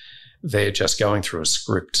you. They're just going through a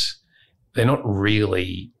script. They're not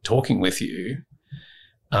really talking with you.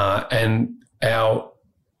 And our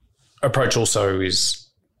approach also is,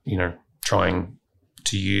 trying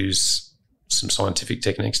to use some scientific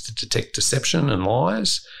techniques to detect deception and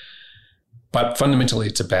lies. But fundamentally,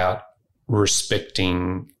 it's about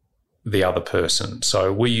respecting the other person.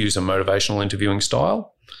 So we use a motivational interviewing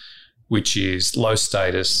style, which is low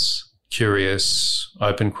status, curious,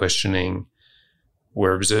 open questioning.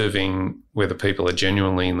 We're observing whether people are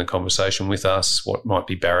genuinely in the conversation with us, what might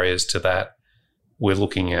be barriers to that. We're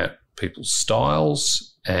looking at people's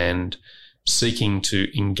styles and seeking to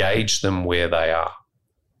engage them where they are.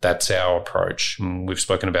 That's our approach. And we've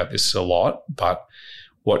spoken about this a lot, but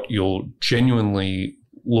what you're genuinely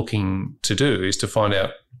looking to do is to find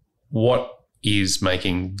out what is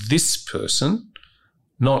making this person,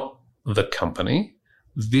 not the company,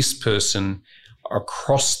 this person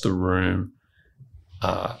across the room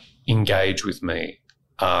engage with me.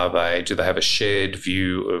 Do they have a shared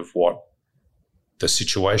view of what the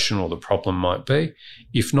situation or the problem might be?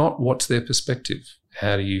 If not, what's their perspective?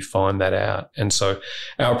 How do you find that out? And so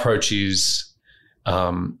our approach is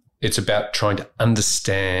it's about trying to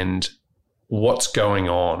understand what's going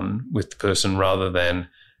on with the person rather than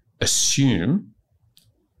assume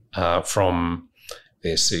from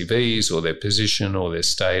their CVs or their position or their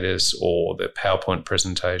status or their PowerPoint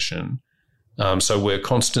presentation. So we're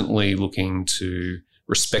constantly looking to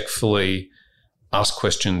respectfully ask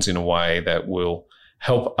questions in a way that will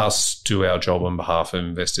help us do our job on behalf of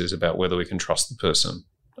investors about whether we can trust the person.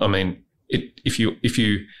 I mean, if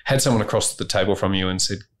you had someone across the table from you and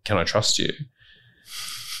said, "Can I trust you?"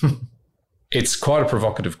 It's quite a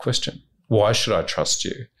provocative question. Why should I trust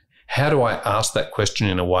you? How do I ask that question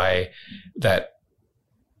in a way that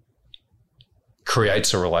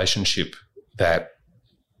creates a relationship that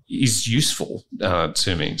is useful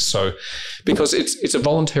to me? So, because it's a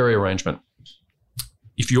voluntary arrangement.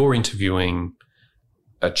 If you're interviewing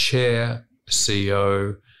a chair, a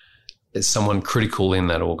CEO, someone critical in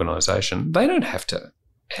that organisation, they don't have to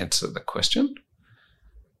answer the question.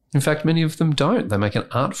 In fact, many of them don't. They make an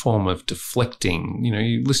art form of deflecting.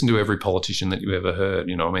 You listen to every politician that you've ever heard.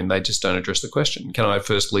 They just don't address the question. Can I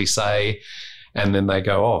firstly say, and then they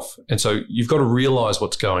go off. And so you've got to realise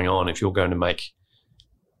what's going on if you're going to make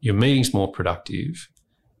your meetings more productive.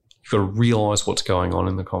 You've got to realise what's going on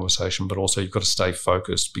in the conversation, but also you've got to stay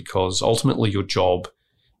focused, because ultimately your job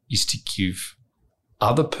is to give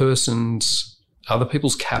other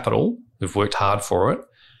people's capital who've worked hard for it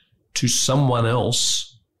to someone else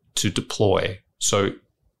to deploy. So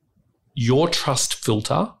your trust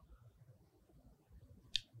filter,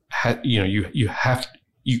 you have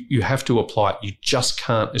to apply it. You just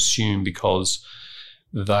can't assume because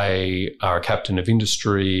they are a captain of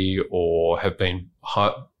industry or have been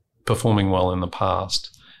performing well in the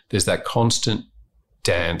past. There's that constant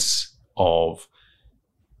dance of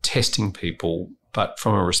testing people, but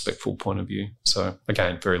from a respectful point of view. So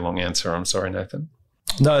again, very long answer. I'm sorry, Nathan.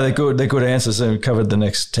 No, they're good. They're good answers. And we covered the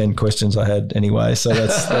next 10 questions I had anyway. So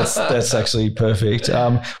that's actually perfect.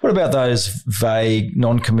 What about those vague,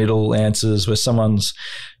 non-committal answers where someone's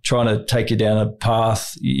trying to take you down a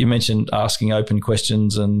path? You mentioned asking open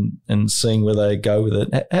questions and seeing where they go with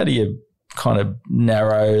it. How do you kind of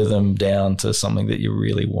narrow them down to something that you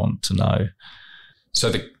really want to know?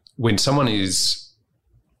 So when someone is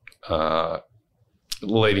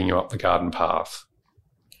leading you up the garden path,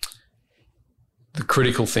 the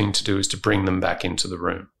critical thing to do is to bring them back into the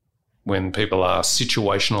room. When people are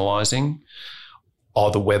situationalizing,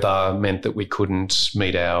 the weather meant that we couldn't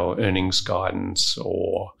meet our earnings guidance,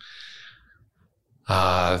 or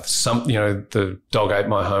the dog ate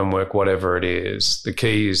my homework, whatever it is. The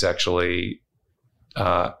key is actually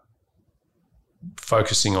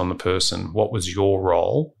focusing on the person. What was your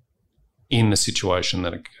role in the situation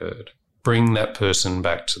that occurred? Bring that person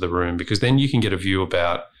back to the room, because then you can get a view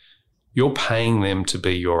about, you're paying them to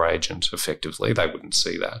be your agent effectively. They wouldn't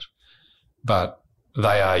see that, but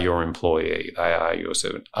they are your employee. They are your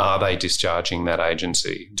servant. Are they discharging that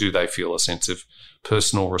agency? Do they feel a sense of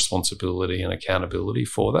personal responsibility and accountability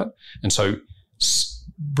for that? And so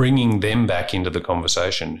bringing them back into the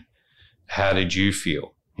conversation, how did you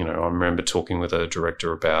feel? I remember talking with a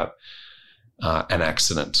director about an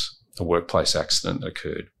accident, a workplace accident that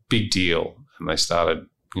occurred. Big deal. And they started,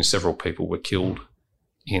 several people were killed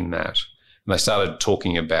in that. And they started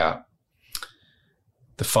talking about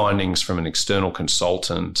the findings from an external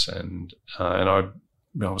consultant, and I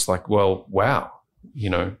was like, well, wow,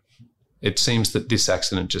 it seems that this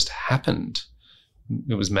accident just happened.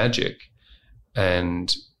 It was magic.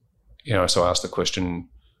 And, so I asked the question,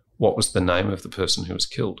 what was the name of the person who was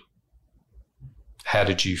killed? How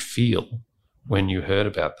did you feel when you heard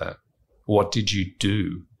about that? What did you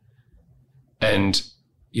do? And,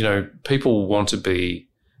 people want to be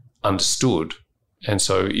understood. And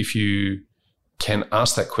so if you can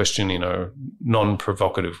ask that question in a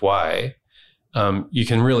non-provocative way, you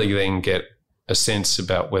can really then get a sense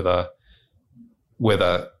about whether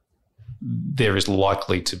there is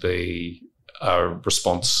likely to be a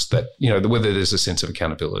response that, whether there's a sense of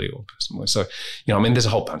accountability or personally. So, there's a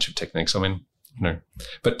whole bunch of techniques.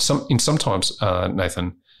 But sometimes,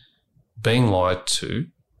 Nathan, being lied to,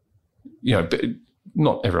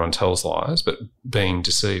 not everyone tells lies, but being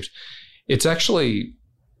deceived, it's actually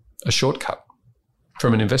a shortcut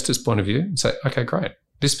from an investor's point of view. And say, okay, great.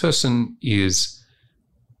 This person is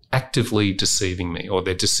actively deceiving me, or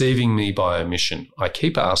they're deceiving me by omission. I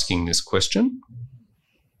keep asking this question.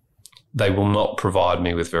 They will not provide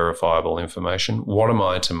me with verifiable information. What am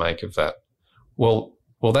I to make of that? Well,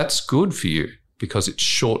 that's good for you, because it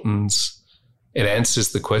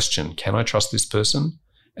answers the question, can I trust this person?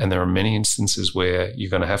 And there are many instances where you're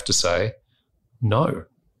going to have to say, no,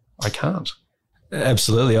 I can't.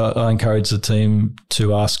 Absolutely. I encourage the team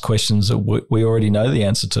to ask questions that we already know the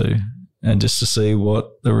answer to, and just to see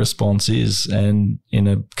what the response is. And in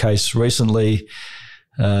a case recently,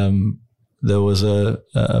 there was a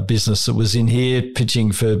business that was in here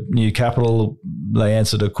pitching for new capital. They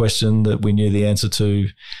answered a question that we knew the answer to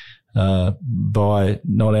by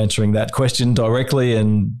not answering that question directly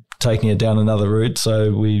and taking it down another route.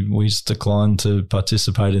 So we just declined to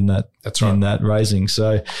participate in that. That's right. In that raising.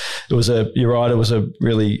 So you're right, it was a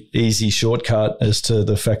really easy shortcut as to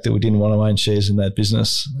the fact that we didn't want to own shares in that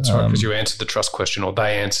business. That's right, because you answered the trust question, or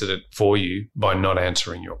they answered it for you by not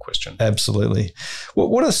answering your question. Absolutely.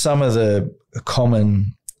 What are some of the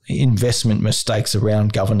common investment mistakes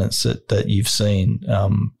around governance that you've seen,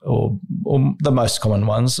 or the most common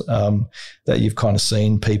ones that you've kind of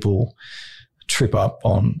seen people trip up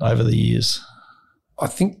on over the years? I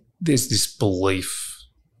think there's this belief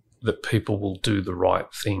that people will do the right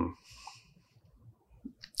thing.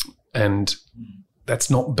 And that's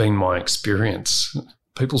not been my experience.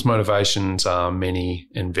 People's motivations are many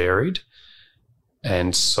and varied.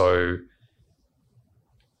 And so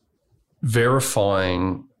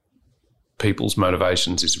verifying people's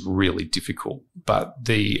motivations is really difficult. But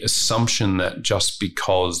the assumption that just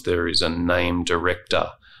because there is a named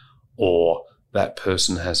director or that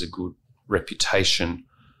person has a good reputation,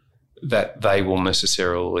 that they will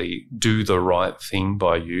necessarily do the right thing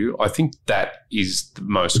by you, I think that is the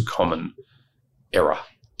most common error.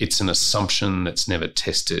 It's an assumption that's never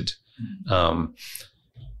tested. I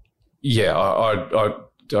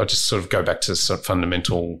just sort of go back to sort of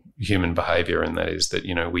fundamental human behaviour, and that is that,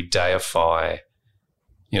 we deify,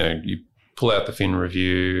 you pull out the Fin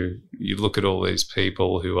Review, you look at all these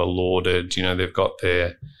people who are lauded, they've got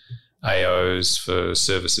their AOs for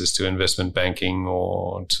services to investment banking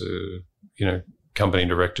or to, company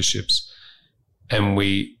directorships. And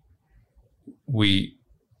we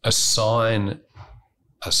assign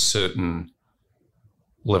a certain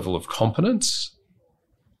level of competence,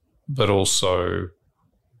 but also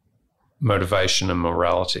motivation and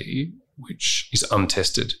morality, which is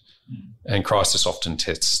untested. And crisis often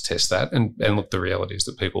tests that. And look, the reality is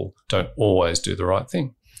that people don't always do the right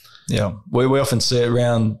thing. Yeah. We often see it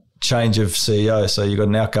around change of CEO. So you've got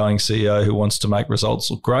an outgoing CEO who wants to make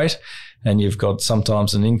results look great, and you've got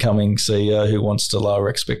sometimes an incoming CEO who wants to lower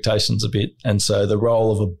expectations a bit. And so the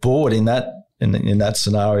role of a board in that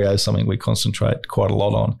scenario is something we concentrate quite a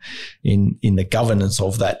lot on in the governance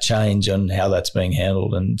of that change and how that's being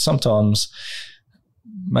handled. And sometimes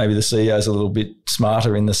maybe the CEO is a little bit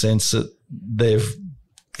smarter in the sense that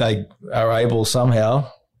they are able somehow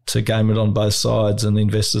to game it on both sides, and the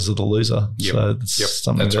investors are the loser. Yep. So that's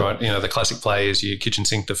something that's right. The classic play is you kitchen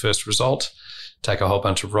sink the first result, take a whole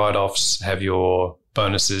bunch of write-offs, have your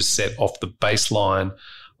bonuses set off the baseline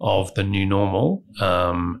of the new normal,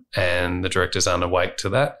 and the directors aren't awake to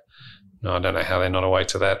that. No, I don't know how they're not awake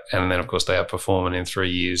to that. And then, of course, they outperform, and in 3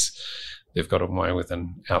 years they've got away with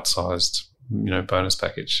an outsized, bonus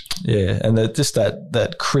package. Yeah, and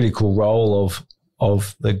that critical role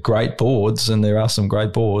of the great boards, and there are some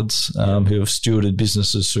great boards who have stewarded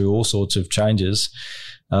businesses through all sorts of changes.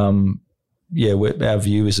 Our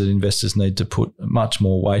view is that investors need to put much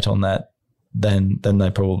more weight on that than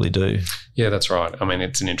they probably do. Yeah, that's right. I mean,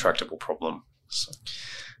 it's an intractable problem. So.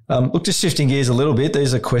 Look, just shifting gears a little bit,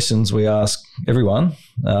 these are questions we ask everyone.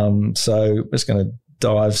 So we're just going to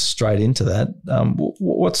dive straight into that.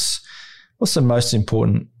 What's the most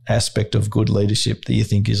important aspect of good leadership that you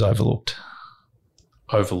think is overlooked?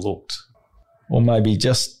 Overlooked? Or maybe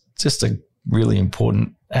just a really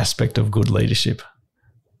important aspect of good leadership?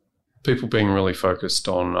 People being really focused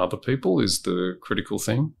on other people is the critical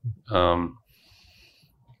thing. I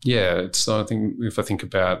think if I think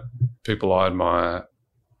about people I admire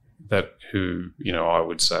who I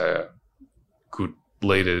would say are good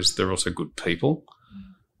leaders, they're also good people.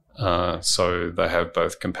 So they have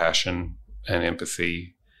both compassion and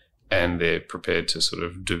empathy, and they're prepared to sort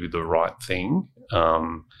of do the right thing,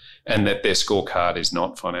 and that their scorecard is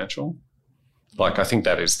not financial. Like, I think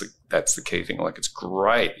that's the key thing. Like, it's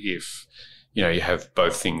great if, you have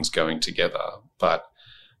both things going together, but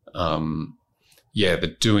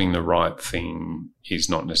that doing the right thing is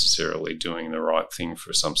not necessarily doing the right thing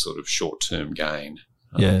for some sort of short-term gain.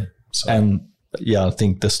 I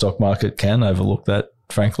think the stock market can overlook that,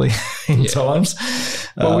 frankly, in times.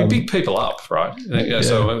 Well, we big people up, right?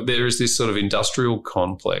 So there is this sort of industrial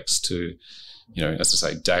complex to, as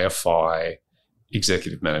I say, deify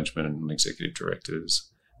executive management and executive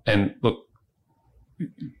directors. And look,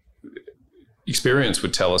 experience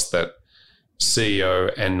would tell us that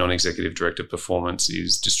CEO and non-executive director performance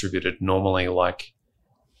is distributed normally like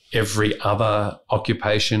every other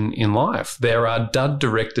occupation in life. There are dud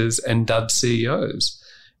directors and dud CEOs,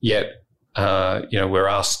 yet we're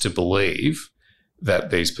asked to believe that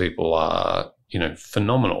these people are,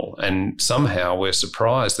 phenomenal, and somehow we're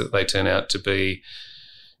surprised that they turn out to be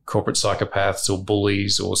corporate psychopaths or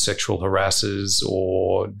bullies or sexual harassers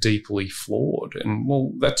or deeply flawed. And,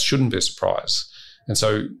 well, that shouldn't be a surprise. And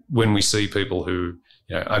so when we see people who,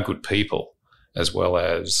 are good people as well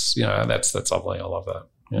as, that's lovely. I love that.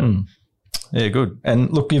 Yeah. Yeah, good.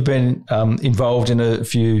 And look, you've been involved in a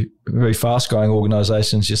few very fast-growing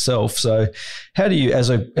organisations yourself. So how do you, as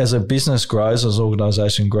a business grows, as an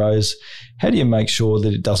organisation grows, how do you make sure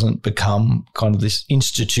that it doesn't become kind of this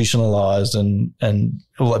institutionalised and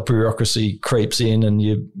all that bureaucracy creeps in and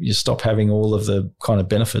you stop having all of the kind of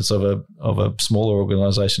benefits of a smaller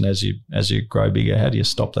organisation as you grow bigger? How do you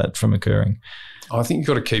stop that from occurring? I think you've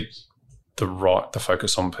got to keep the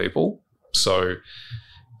focus on people. So,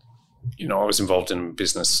 I was involved in a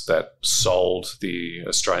business that sold the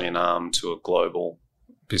Australian arm to a global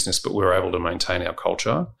business, but we were able to maintain our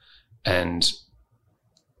culture. And,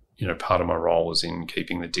 part of my role was in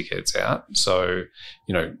keeping the dickheads out. So,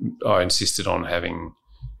 I insisted on having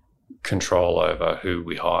control over who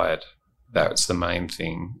we hired. That's the main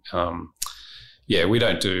thing. We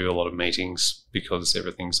don't do a lot of meetings because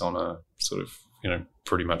everything's on a sort of,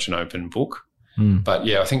 pretty much an open book. But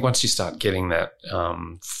I think once you start getting that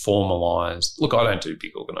formalised, look, I don't do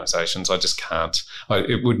big organisations. I just can't.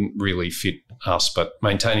 It wouldn't really fit us. But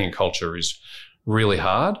maintaining a culture is really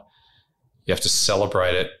hard. You have to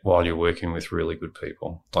celebrate it while you're working with really good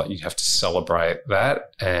people. Like you have to celebrate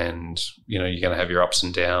that, and you're going to have your ups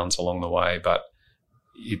and downs along the way. But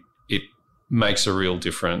it makes a real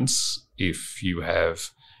difference if you have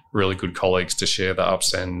really good colleagues to share the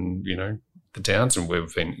ups and the downs, and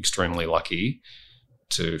we've been extremely lucky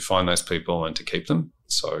to find those people and to keep them.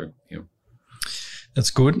 So, That's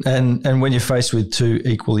good. And when you're faced with two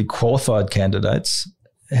equally qualified candidates,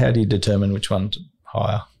 how do you determine which one to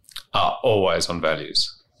hire? Always on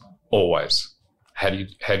values. Always. How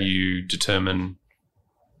do you determine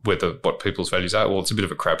what people's values are? Well, it's a bit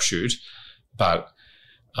of a crapshoot, but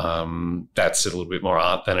that's a little bit more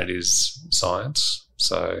art than it is science.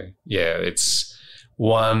 So, it's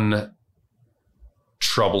one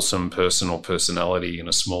troublesome person or personality in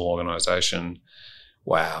a small organisation,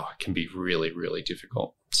 wow, it can be really, really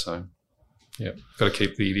difficult. So, got to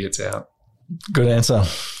keep the idiots out. Good answer.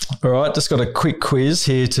 All right, just got a quick quiz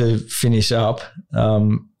here to finish up.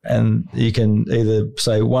 And you can either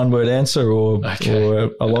say one-word answer or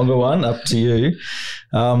a longer one, up to you.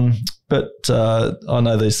 But I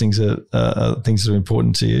know these things are things that are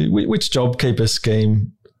important to you. Which JobKeeper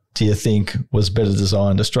scheme do you think was better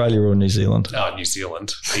designed, Australia or New Zealand? Oh, New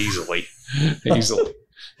Zealand, easily.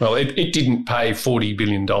 Well, it didn't pay $40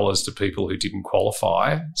 billion to people who didn't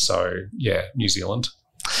qualify. So, New Zealand.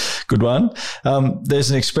 Good one.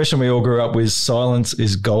 There's an expression we all grew up with, silence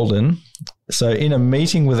is golden. So in a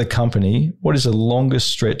meeting with a company, what is the longest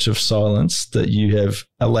stretch of silence that you have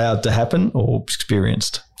allowed to happen or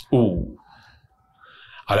experienced? Ooh.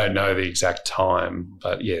 I don't know the exact time,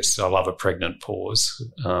 but yes, I love a pregnant pause.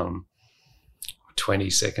 20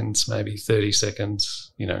 seconds, maybe 30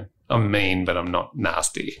 seconds. I'm mean, but I'm not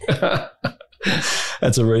nasty.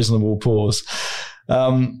 That's a reasonable pause.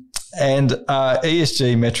 And are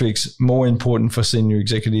ESG metrics more important for senior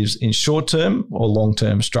executives in short-term or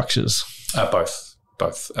long-term structures? Both,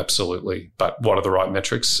 absolutely. But what are the right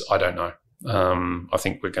metrics? I don't know. I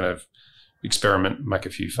think we're going to experiment, make a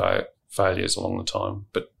few failures along the time,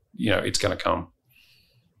 but it's going to come.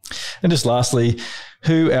 And just lastly,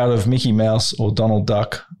 who out of Mickey Mouse or Donald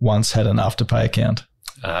Duck once had an Afterpay account?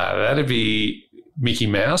 That'd be Mickey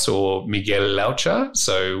Mouse or Miguel Laucha.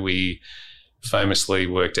 So we famously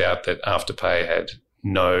worked out that Afterpay had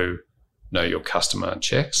no know your customer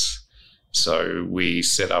checks. So we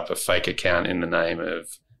set up a fake account in the name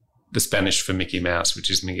of the Spanish for Mickey Mouse, which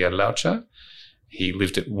is Miguel Laucha. He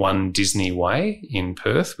lived at 1 Disney Way in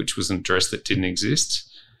Perth, which was an address that didn't exist.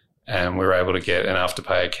 And we were able to get an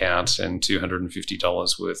Afterpay account and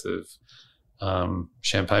 $250 worth of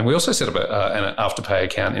champagne. We also set up an Afterpay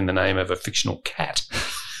account in the name of a fictional cat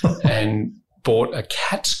and bought a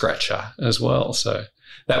cat scratcher as well. So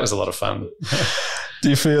that was a lot of fun. Do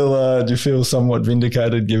you feel somewhat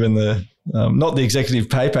vindicated given the not the executive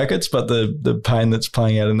pay packets, but the pain that's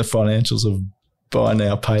playing out in the financials of buy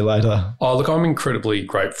now, pay later? Oh, look, I'm incredibly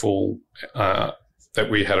grateful that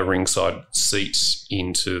we had a ringside seat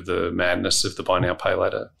into the madness of the buy now, pay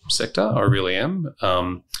later sector. I really am.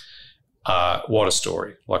 What a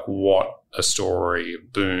story. What a story,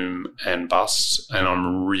 boom and bust. And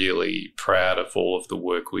I'm really proud of all of the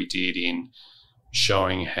work we did in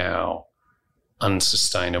showing how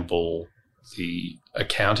unsustainable the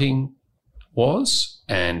accounting was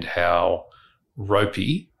and how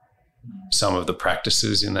ropey some of the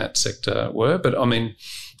practices in that sector were. But I mean,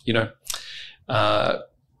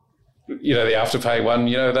 the Afterpay one,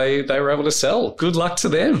 they were able to sell. Good luck to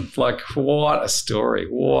them. Like, what a story.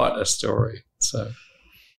 What a story. So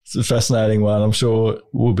it's a fascinating one. I'm sure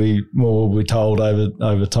more will be told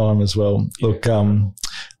over time as well. Yeah. Look,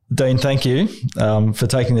 Dean, thank you for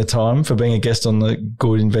taking the time, for being a guest on the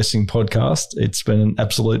Good Investing podcast. It's been an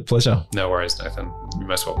absolute pleasure. No worries, Nathan. You're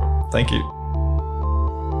most welcome. Thank you.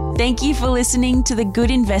 Thank you for listening to the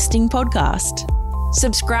Good Investing podcast.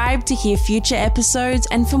 Subscribe to hear future episodes,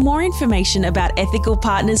 and for more information about Ethical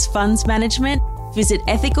Partners Funds Management, visit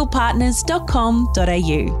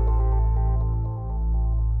ethicalpartners.com.au.